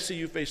day I see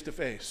you face to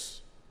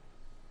face.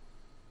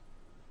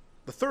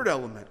 The third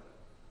element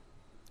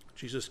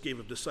Jesus gave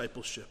of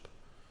discipleship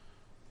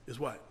is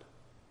what?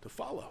 To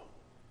follow.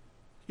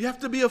 You have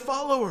to be a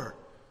follower.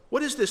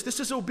 What is this? This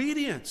is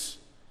obedience.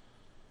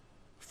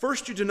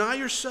 First you deny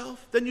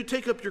yourself, then you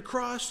take up your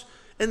cross,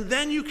 and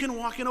then you can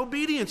walk in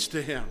obedience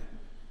to him.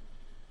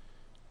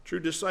 True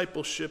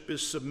discipleship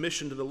is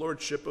submission to the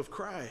lordship of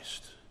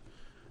Christ.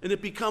 And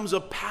it becomes a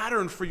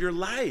pattern for your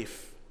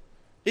life.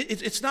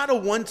 It's not a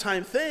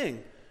one-time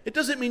thing. It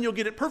doesn't mean you'll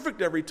get it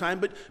perfect every time,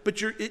 but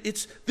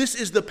this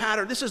is the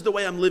pattern. This is the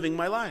way I'm living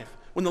my life.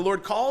 When the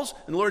Lord calls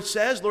and the Lord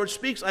says, Lord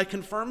speaks, I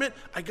confirm it,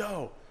 I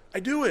go. I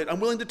do it. I'm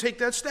willing to take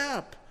that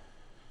step.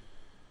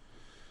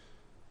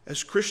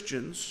 As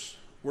Christians,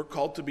 we're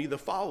called to be the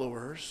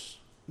followers,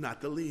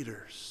 not the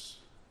leaders.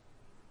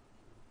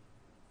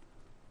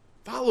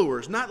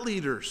 Followers, not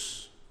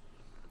leaders.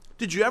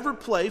 Did you ever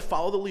play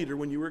follow the leader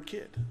when you were a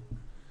kid?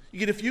 You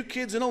get a few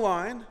kids in a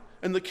line,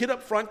 and the kid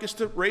up front gets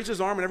to raise his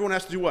arm, and everyone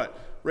has to do what?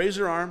 Raise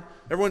their arm.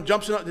 Everyone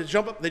jumps up, they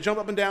jump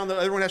up and down,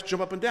 everyone has to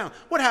jump up and down.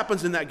 What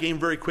happens in that game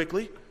very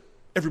quickly?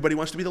 Everybody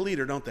wants to be the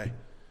leader, don't they?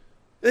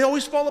 They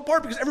always fall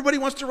apart because everybody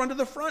wants to run to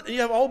the front, and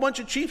you have a whole bunch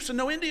of chiefs and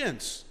no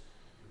Indians.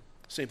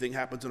 Same thing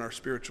happens in our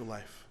spiritual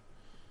life.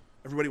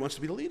 Everybody wants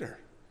to be the leader.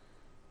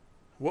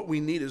 What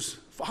we need is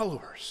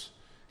followers.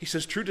 He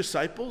says, true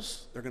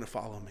disciples, they're going to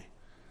follow me.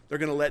 They're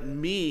going to let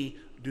me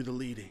do the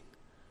leading.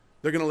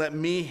 They're going to let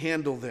me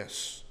handle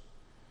this.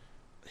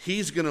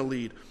 He's going to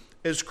lead.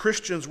 As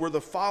Christians, we're the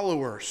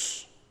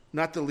followers,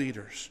 not the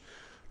leaders.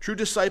 True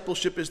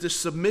discipleship is this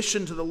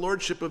submission to the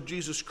lordship of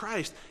Jesus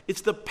Christ.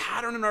 It's the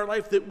pattern in our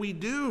life that we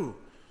do.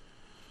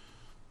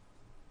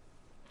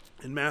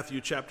 In Matthew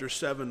chapter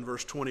 7,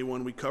 verse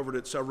 21, we covered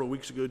it several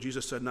weeks ago.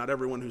 Jesus said, not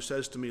everyone who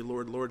says to me,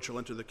 Lord, Lord, shall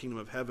enter the kingdom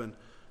of heaven,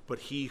 but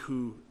he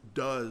who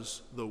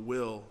does the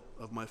will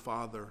of my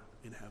Father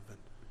in heaven.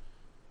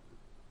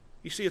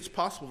 You see, it's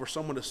possible for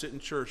someone to sit in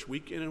church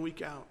week in and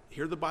week out,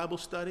 hear the Bible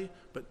study,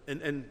 but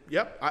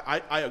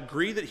I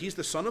agree that he's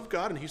the Son of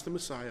God and he's the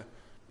Messiah,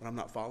 but I'm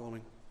not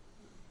following.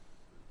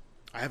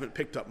 I haven't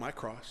picked up my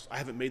cross. I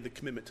haven't made the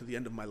commitment to the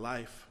end of my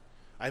life.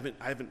 I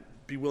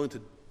haven't be willing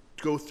to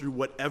go through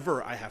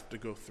whatever I have to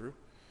go through,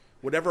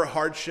 whatever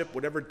hardship,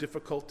 whatever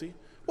difficulty,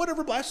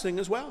 whatever blessing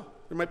as well.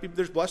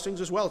 There's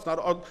blessings as well. It's not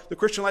all, the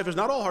Christian life is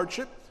not all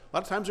hardship. A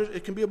lot of times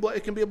it can be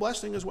a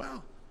blessing as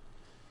well.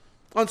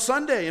 On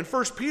Sunday in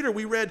 1 Peter,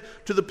 we read,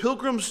 to the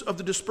pilgrims of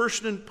the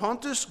dispersion in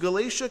Pontus,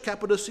 Galatia,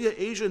 Cappadocia,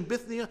 Asia, and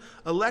Bithynia,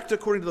 elect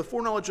according to the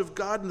foreknowledge of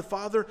God and the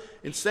Father,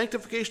 in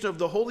sanctification of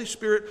the Holy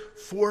Spirit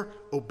for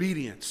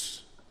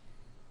obedience.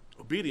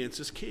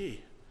 Obedience is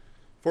key.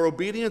 For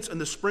obedience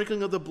and the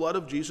sprinkling of the blood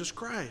of Jesus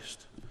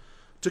Christ.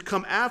 To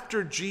come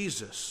after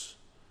Jesus.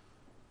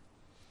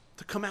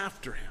 To come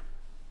after him.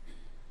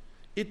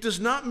 It does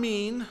not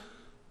mean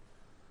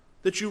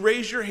that you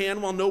raise your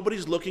hand while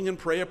nobody's looking and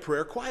pray a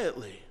prayer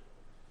quietly.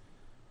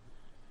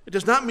 It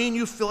does not mean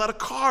you fill out a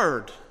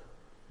card.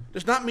 It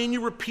does not mean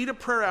you repeat a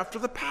prayer after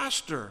the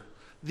pastor.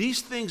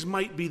 These things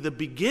might be the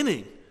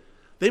beginning.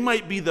 They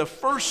might be the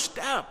first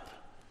step.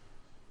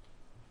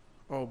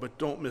 Oh, but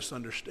don't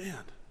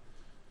misunderstand.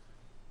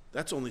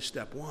 That's only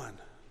step one.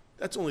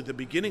 That's only the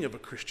beginning of a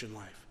Christian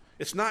life.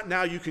 It's not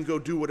now you can go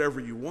do whatever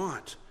you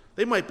want.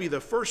 They might be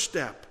the first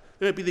step.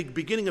 They might be the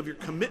beginning of your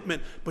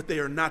commitment, but they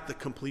are not the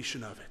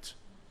completion of it.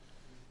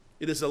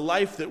 It is a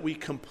life that we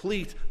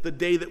complete the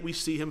day that we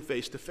see him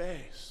face to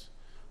face.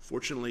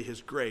 Fortunately,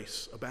 his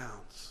grace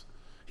abounds.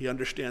 He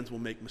understands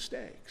we'll make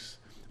mistakes.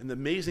 And the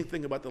amazing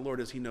thing about the Lord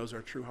is he knows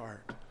our true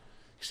heart.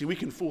 You see, we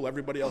can fool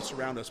everybody else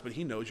around us, but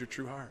he knows your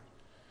true heart.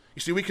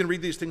 You see, we can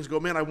read these things and go,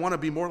 man, I want to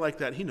be more like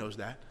that. He knows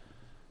that.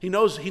 He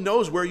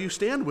knows where you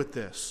stand with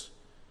this.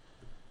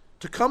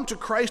 To come to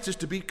Christ is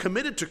to be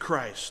committed to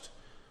Christ.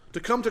 To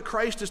come to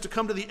Christ is to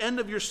come to the end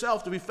of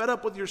yourself, to be fed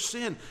up with your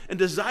sin and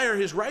desire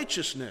his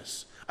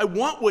righteousness. I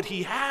want what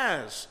he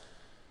has.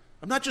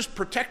 I'm not just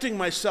protecting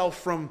myself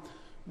from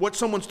what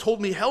someone's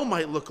told me hell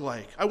might look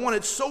like. I want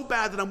it so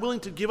bad that I'm willing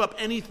to give up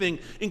anything,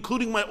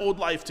 including my old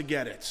life, to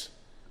get it.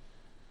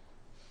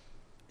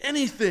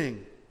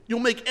 Anything. You'll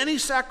make any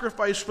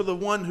sacrifice for the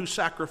one who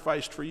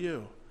sacrificed for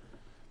you,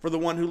 for the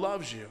one who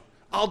loves you.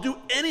 I'll do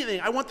anything.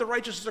 I want the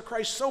righteousness of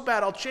Christ so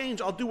bad. I'll change.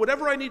 I'll do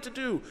whatever I need to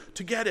do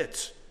to get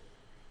it.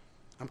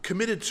 I'm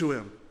committed to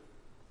him.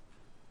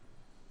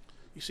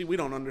 You see, we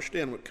don't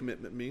understand what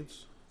commitment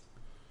means.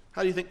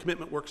 How do you think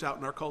commitment works out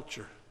in our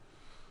culture?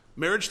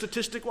 Marriage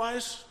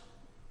statistic-wise,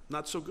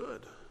 not so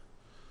good.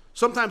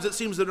 Sometimes it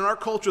seems that in our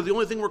culture, the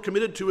only thing we're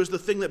committed to is the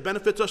thing that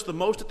benefits us the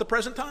most at the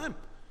present time.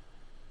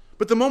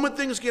 But the moment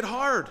things get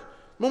hard,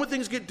 the moment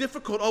things get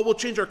difficult, we'll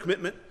change our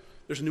commitment.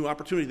 There's a new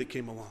opportunity that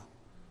came along.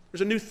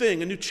 There's a new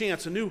thing, a new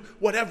chance, a new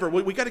whatever.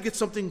 We got to get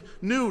something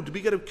new to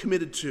be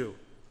committed to.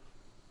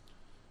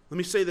 Let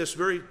me say this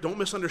don't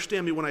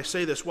misunderstand me when I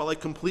say this. While I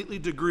completely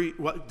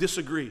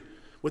disagree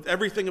with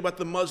everything about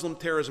the Muslim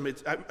terrorism,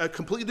 I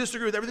completely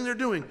disagree with everything they're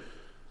doing.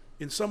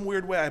 In some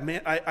weird way,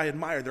 I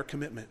admire their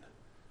commitment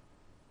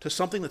to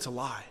something that's a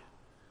lie.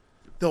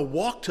 They'll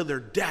walk to their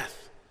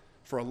death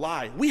for a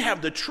lie. We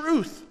have the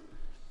truth,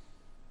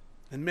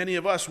 and many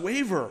of us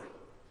waver.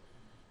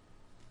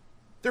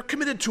 They're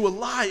committed to a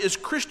lie. As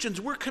Christians,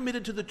 we're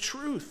committed to the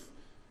truth.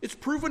 It's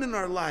proven in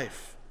our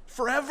life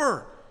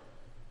forever.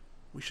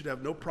 We should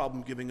have no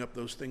problem giving up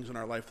those things in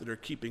our life that are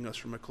keeping us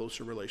from a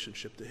closer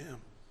relationship to him.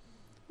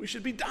 We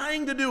should be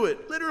dying to do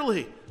it,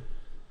 literally.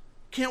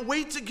 Can't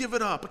wait to give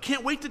it up. I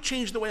can't wait to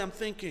change the way I'm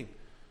thinking.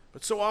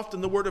 But so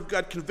often the Word of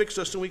God convicts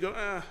us and we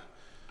go,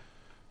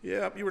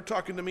 yeah, you were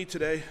talking to me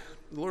today.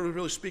 The Lord was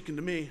really speaking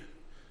to me.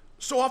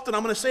 So often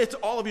I'm going to say it to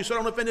all of you so I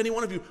don't offend any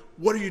one of you.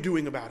 What are you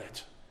doing about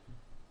it?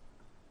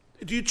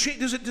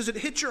 Does it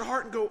hit your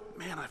heart and go,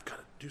 man, I've got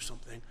to do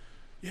something.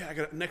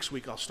 Yeah, next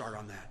week I'll start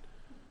on that.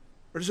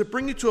 Or does it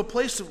bring you to a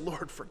place of,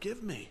 Lord,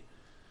 forgive me.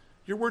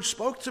 Your word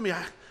spoke to me.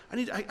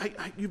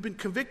 You've been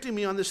convicting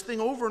me on this thing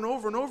over and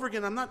over and over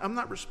again. I'm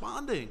not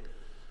responding.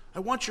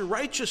 I want your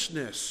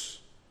righteousness.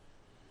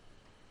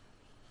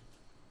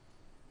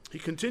 He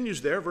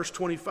continues there, verse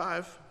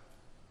 25.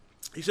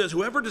 He says,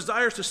 whoever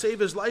desires to save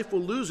his life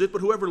will lose it,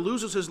 but whoever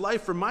loses his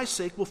life for my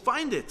sake will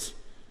find it.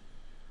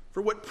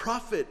 For what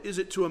profit is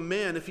it to a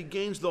man if he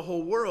gains the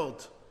whole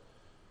world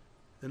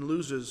and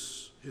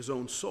loses his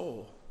own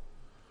soul?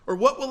 Or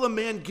what will a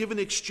man give in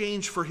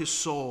exchange for his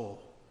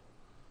soul?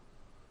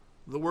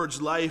 The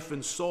words life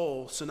and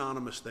soul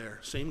synonymous there.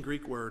 Same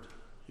Greek word.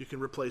 You can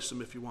replace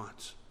them if you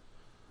want.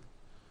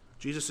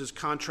 Jesus is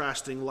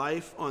contrasting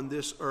life on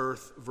this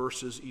earth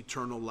versus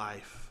eternal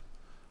life.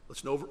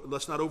 Let's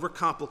not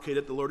overcomplicate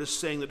it. The Lord is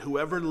saying that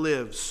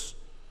whoever's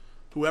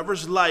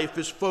life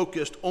is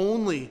focused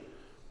only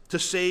to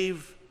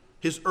save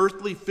his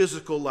earthly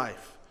physical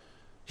life,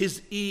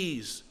 his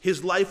ease,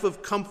 his life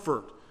of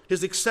comfort,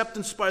 his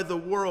acceptance by the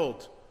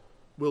world,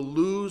 will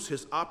lose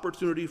his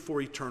opportunity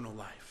for eternal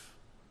life.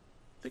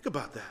 Think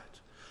about that.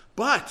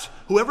 But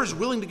whoever's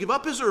willing to give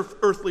up his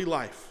earthly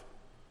life,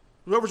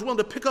 whoever's willing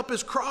to pick up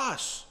his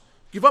cross,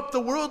 give up the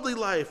worldly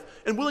life,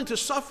 and willing to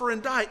suffer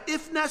and die,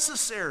 if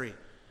necessary,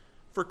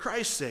 for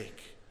Christ's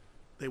sake,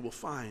 they will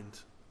find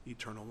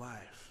eternal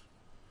life.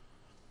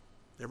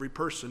 Every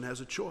person has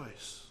a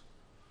choice.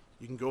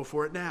 You can go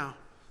for it now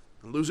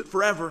and lose it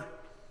forever,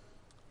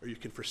 or you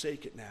can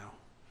forsake it now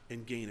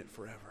and gain it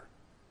forever.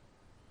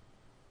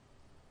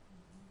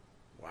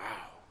 Wow.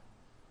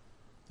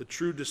 The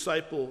true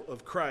disciple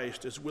of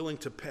Christ is willing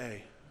to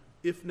pay,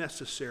 if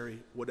necessary,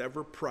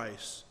 whatever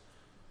price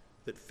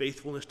that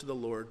faithfulness to the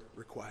Lord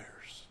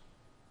requires.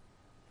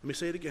 Let me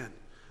say it again.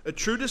 A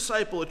true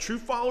disciple, a true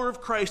follower of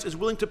Christ is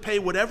willing to pay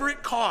whatever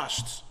it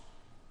costs,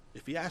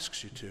 if he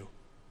asks you to,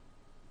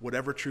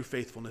 whatever true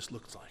faithfulness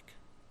looks like,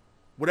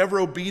 whatever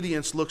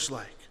obedience looks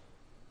like.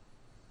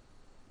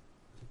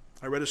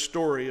 I read a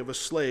story of a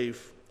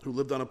slave who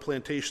lived on a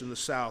plantation in the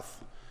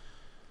South.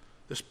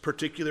 This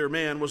particular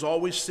man was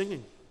always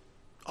singing,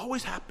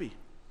 always happy.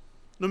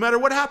 No matter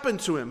what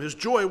happened to him, his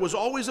joy was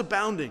always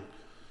abounding.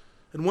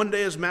 And one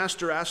day his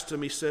master asked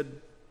him, he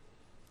said,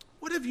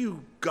 "What have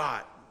you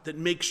got that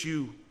makes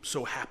you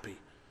so happy?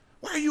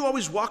 Why are you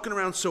always walking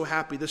around so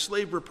happy?" The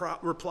slave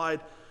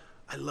replied,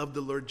 "I love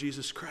the Lord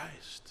Jesus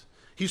Christ.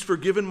 He's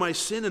forgiven my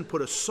sin and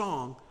put a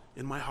song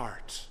in my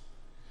heart."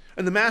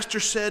 And the master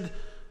said,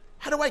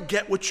 "How do I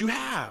get what you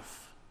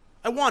have?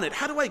 I want it.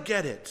 How do I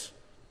get it?"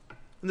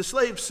 And the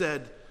slave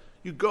said,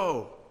 "You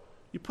go,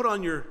 you put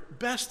on your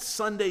best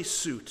Sunday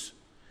suit,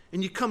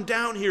 and you come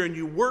down here and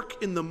you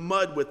work in the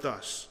mud with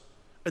us,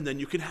 and then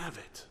you can have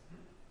it."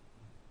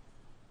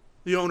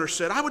 The owner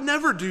said, "I would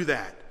never do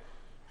that."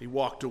 He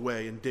walked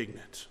away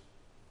indignant.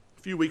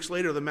 A few weeks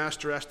later, the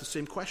master asked the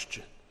same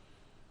question.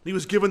 He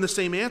was given the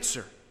same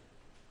answer.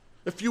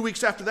 A few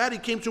weeks after that, he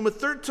came to him a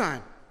third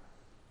time.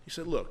 He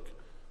said, "Look,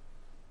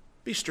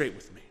 be straight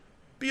with me.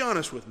 Be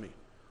honest with me.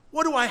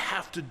 What do I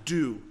have to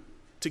do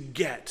to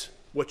get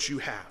what you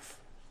have?"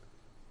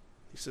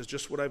 He says,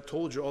 "Just what I've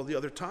told you all the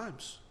other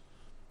times."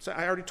 So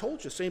I already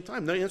told you, same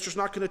time. The answer's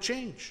not going to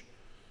change.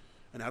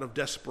 And out of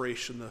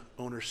desperation, the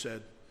owner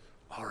said,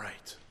 "All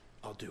right,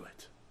 I'll do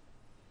it."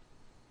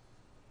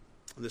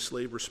 And the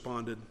slave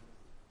responded,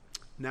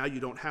 "Now you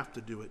don't have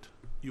to do it.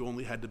 You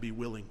only had to be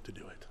willing to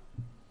do it.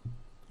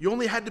 You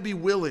only had to be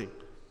willing.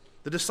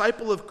 The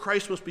disciple of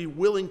Christ must be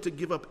willing to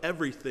give up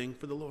everything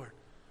for the Lord."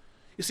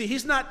 You see,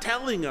 he's not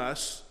telling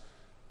us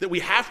that we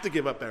have to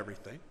give up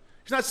everything.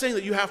 He's not saying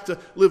that you have to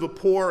live a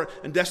poor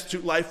and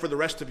destitute life for the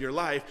rest of your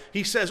life.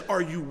 He says,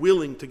 are you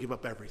willing to give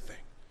up everything?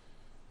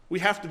 We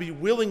have to be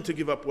willing to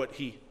give up what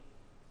he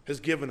has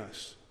given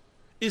us.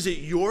 Is it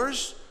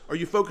yours? Are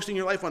you focusing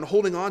your life on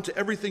holding on to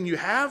everything you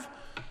have?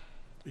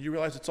 Or you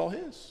realize it's all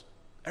his,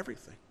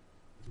 everything.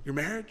 Your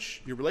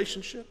marriage, your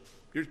relationship,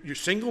 your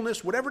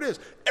singleness, whatever it is,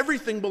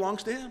 everything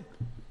belongs to him.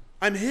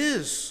 I'm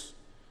his.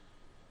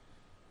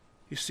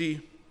 You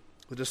see,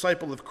 the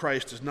disciple of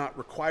Christ is not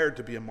required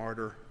to be a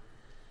martyr,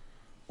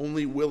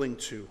 only willing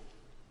to,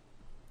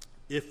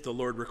 if the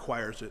Lord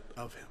requires it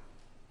of him.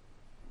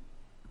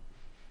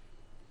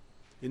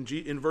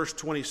 In verse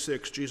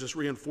 26, Jesus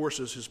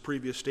reinforces his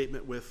previous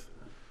statement with,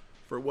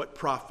 "For what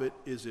profit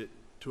is it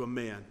to a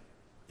man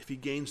if he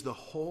gains the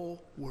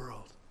whole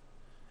world,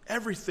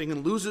 everything,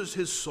 and loses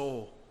his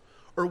soul?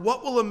 Or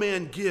what will a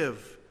man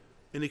give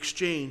in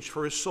exchange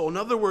for his soul?" In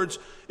other words,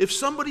 if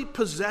somebody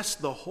possessed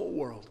the whole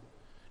world,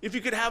 if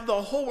you could have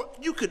the whole world,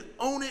 you could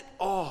own it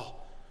all.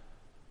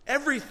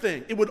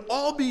 Everything. It would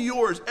all be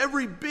yours.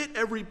 Every bit,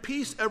 every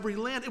piece, every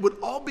land, it would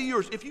all be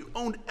yours. If you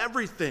owned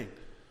everything,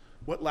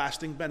 what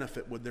lasting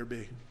benefit would there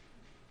be?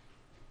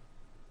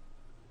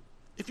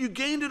 If you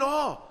gained it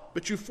all,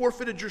 but you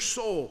forfeited your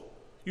soul,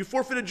 you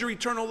forfeited your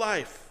eternal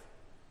life,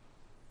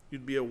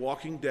 you'd be a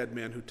walking dead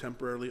man who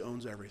temporarily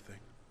owns everything.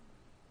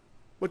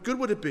 What good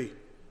would it be?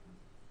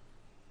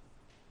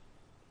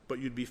 But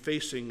you'd be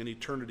facing an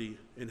eternity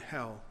in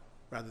hell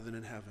rather than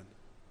in heaven.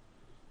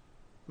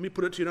 Let me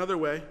put it to you another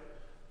way.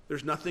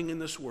 There's nothing in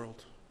this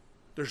world.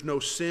 There's no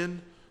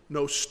sin,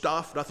 no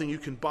stuff, nothing you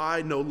can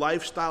buy, no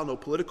lifestyle, no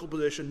political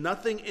position,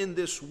 nothing in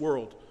this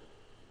world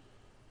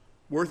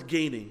worth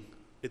gaining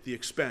at the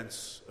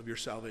expense of your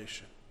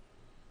salvation.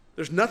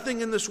 There's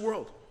nothing in this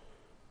world.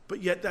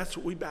 But yet that's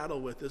what we battle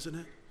with, isn't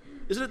it?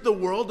 Isn't it the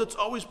world that's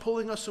always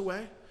pulling us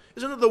away?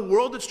 Isn't it the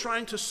world that's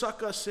trying to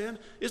suck us in?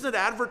 Isn't it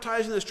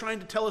advertising that's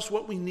trying to tell us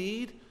what we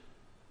need?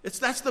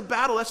 That's the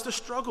battle. That's the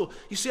struggle.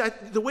 You see,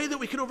 the way that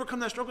we can overcome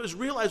that struggle is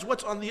realize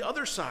what's on the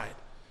other side.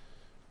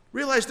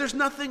 Realize there's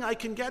nothing I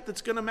can get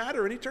that's going to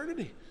matter in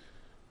eternity.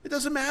 It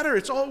doesn't matter.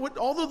 It's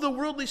all of the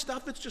worldly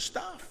stuff, it's just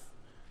stuff.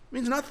 It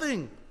means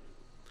nothing.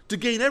 To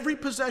gain every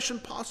possession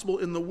possible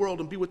in the world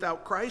and be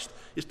without Christ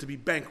is to be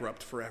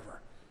bankrupt forever.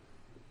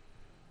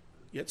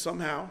 Yet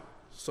somehow,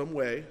 some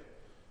way,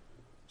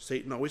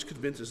 Satan always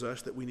convinces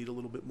us that we need a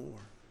little bit more,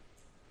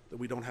 that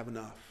we don't have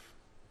enough,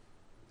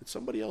 that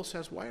somebody else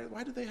has.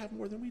 Why do they have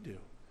more than we do?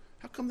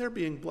 How come they're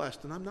being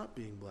blessed and I'm not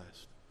being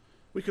blessed?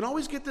 We can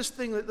always get this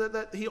thing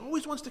that he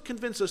always wants to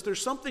convince us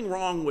there's something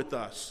wrong with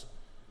us.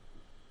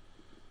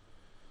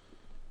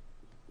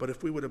 But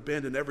if we would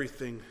abandon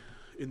everything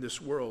in this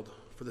world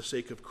for the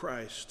sake of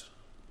Christ,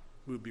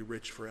 we would be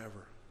rich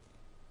forever.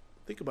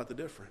 Think about the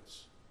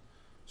difference.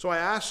 So I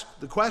ask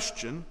the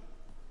question,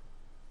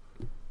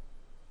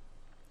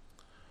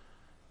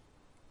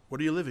 what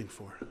are you living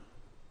for?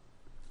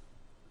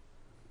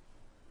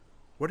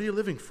 What are you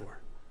living for?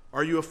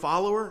 Are you a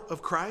follower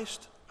of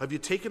Christ? Have you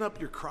taken up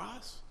your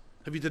cross?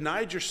 Have you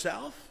denied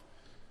yourself?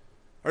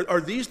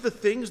 Are these the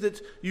things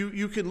that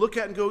you can look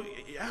at and go,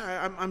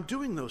 yeah, I'm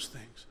doing those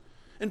things?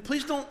 And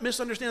please don't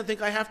misunderstand and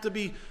think I have to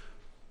be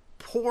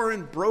poor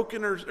and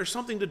broken or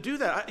something to do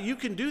that. You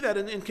can do that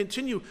and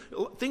continue.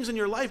 Things in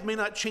your life may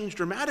not change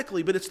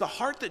dramatically, but it's the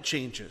heart that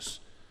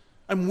changes.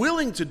 I'm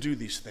willing to do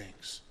these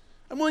things.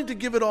 I'm willing to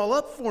give it all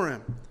up for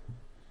him.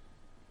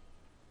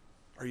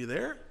 Are you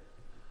there?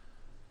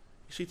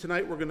 You see,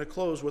 tonight we're going to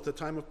close with a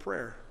time of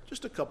prayer.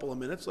 Just a couple of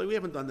minutes. We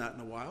haven't done that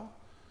in a while.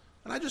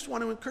 And I just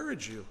want to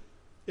encourage you.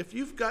 If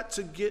you've got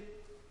to get,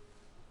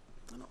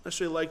 I don't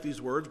necessarily like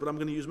these words, but I'm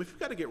going to use them. If you've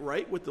got to get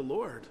right with the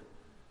Lord,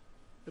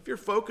 if your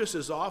focus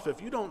is off,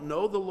 if you don't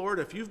know the Lord,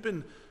 if you've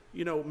been,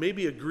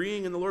 maybe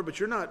agreeing in the Lord, but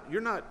you're not,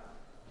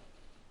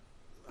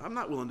 I'm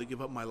not willing to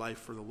give up my life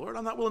for the Lord.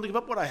 I'm not willing to give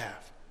up what I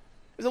have.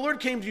 If the Lord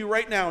came to you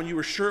right now and you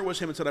were sure it was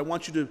him and said, I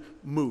want you to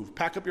move,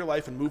 pack up your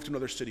life and move to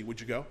another city, would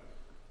you go?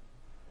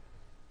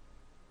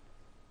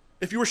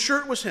 If you were sure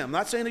it was him,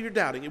 not saying that you're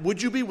doubting it,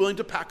 would you be willing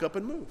to pack up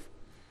and move?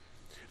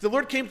 If the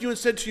Lord came to you and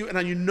said to you,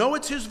 and you know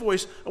it's his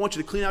voice, I want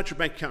you to clean out your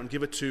bank account and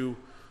give it to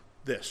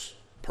this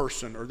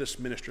person or this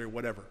ministry or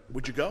whatever,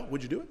 would you go?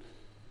 Would you do it?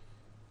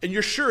 And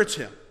you're sure it's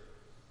him.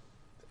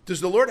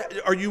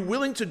 Are you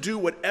willing to do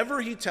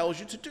whatever he tells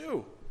you to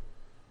do?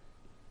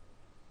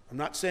 I'm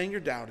not saying you're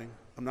doubting.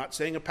 I'm not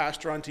saying a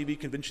pastor on TV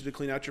convinced you to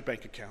clean out your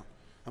bank account.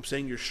 I'm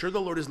saying you're sure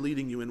the Lord is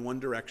leading you in one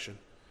direction.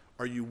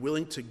 Are you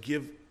willing to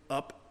give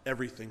up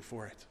everything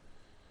for it?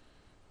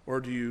 Or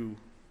do you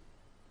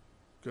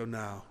go,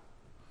 no,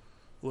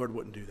 the Lord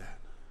wouldn't do that?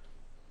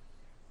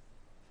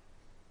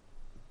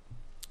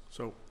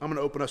 So I'm going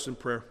to open us in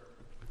prayer.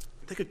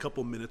 Take a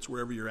couple minutes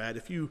wherever you're at.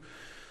 If you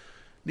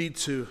need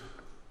to,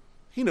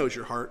 he knows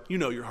your heart. You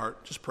know your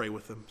heart. Just pray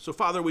with him. So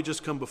Father, we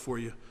just come before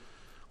you.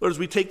 Lord, as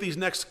we take these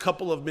next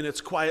couple of minutes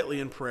quietly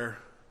in prayer,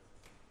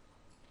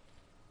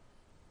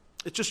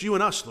 it's just you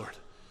and us, Lord.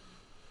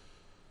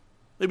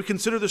 Maybe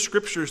consider the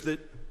scriptures that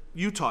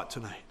you taught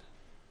tonight,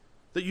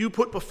 that you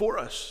put before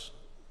us.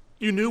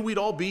 You knew we'd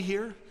all be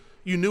here.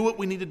 You knew what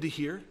we needed to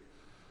hear.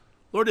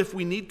 Lord, if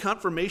we need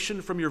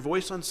confirmation from your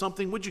voice on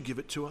something, would you give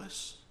it to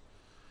us?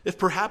 If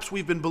perhaps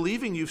we've been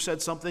believing you've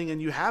said something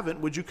and you haven't,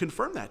 would you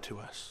confirm that to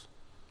us?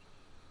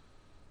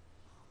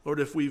 Lord,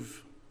 if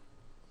we've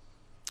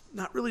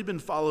not really been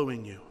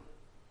following you,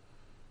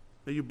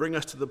 may you bring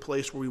us to the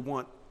place where we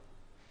want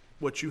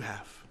what you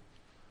have,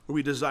 where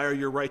we desire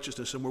your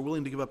righteousness and we're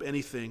willing to give up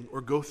anything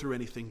or go through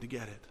anything to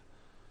get it.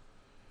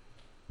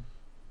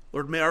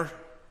 Lord, may our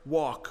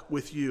walk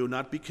with you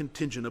not be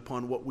contingent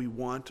upon what we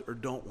want or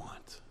don't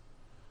want.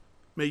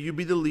 May you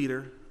be the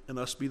leader and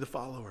us be the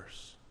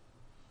followers.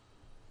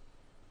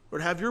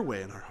 Lord, have your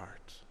way in our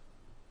hearts.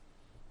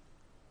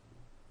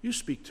 You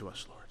speak to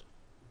us, Lord.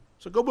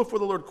 So go before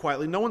the Lord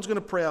quietly. No one's going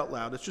to pray out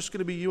loud. It's just going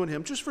to be you and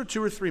him, just for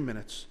 2 or 3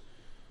 minutes.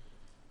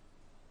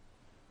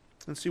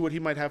 And see what he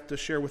might have to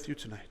share with you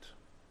tonight.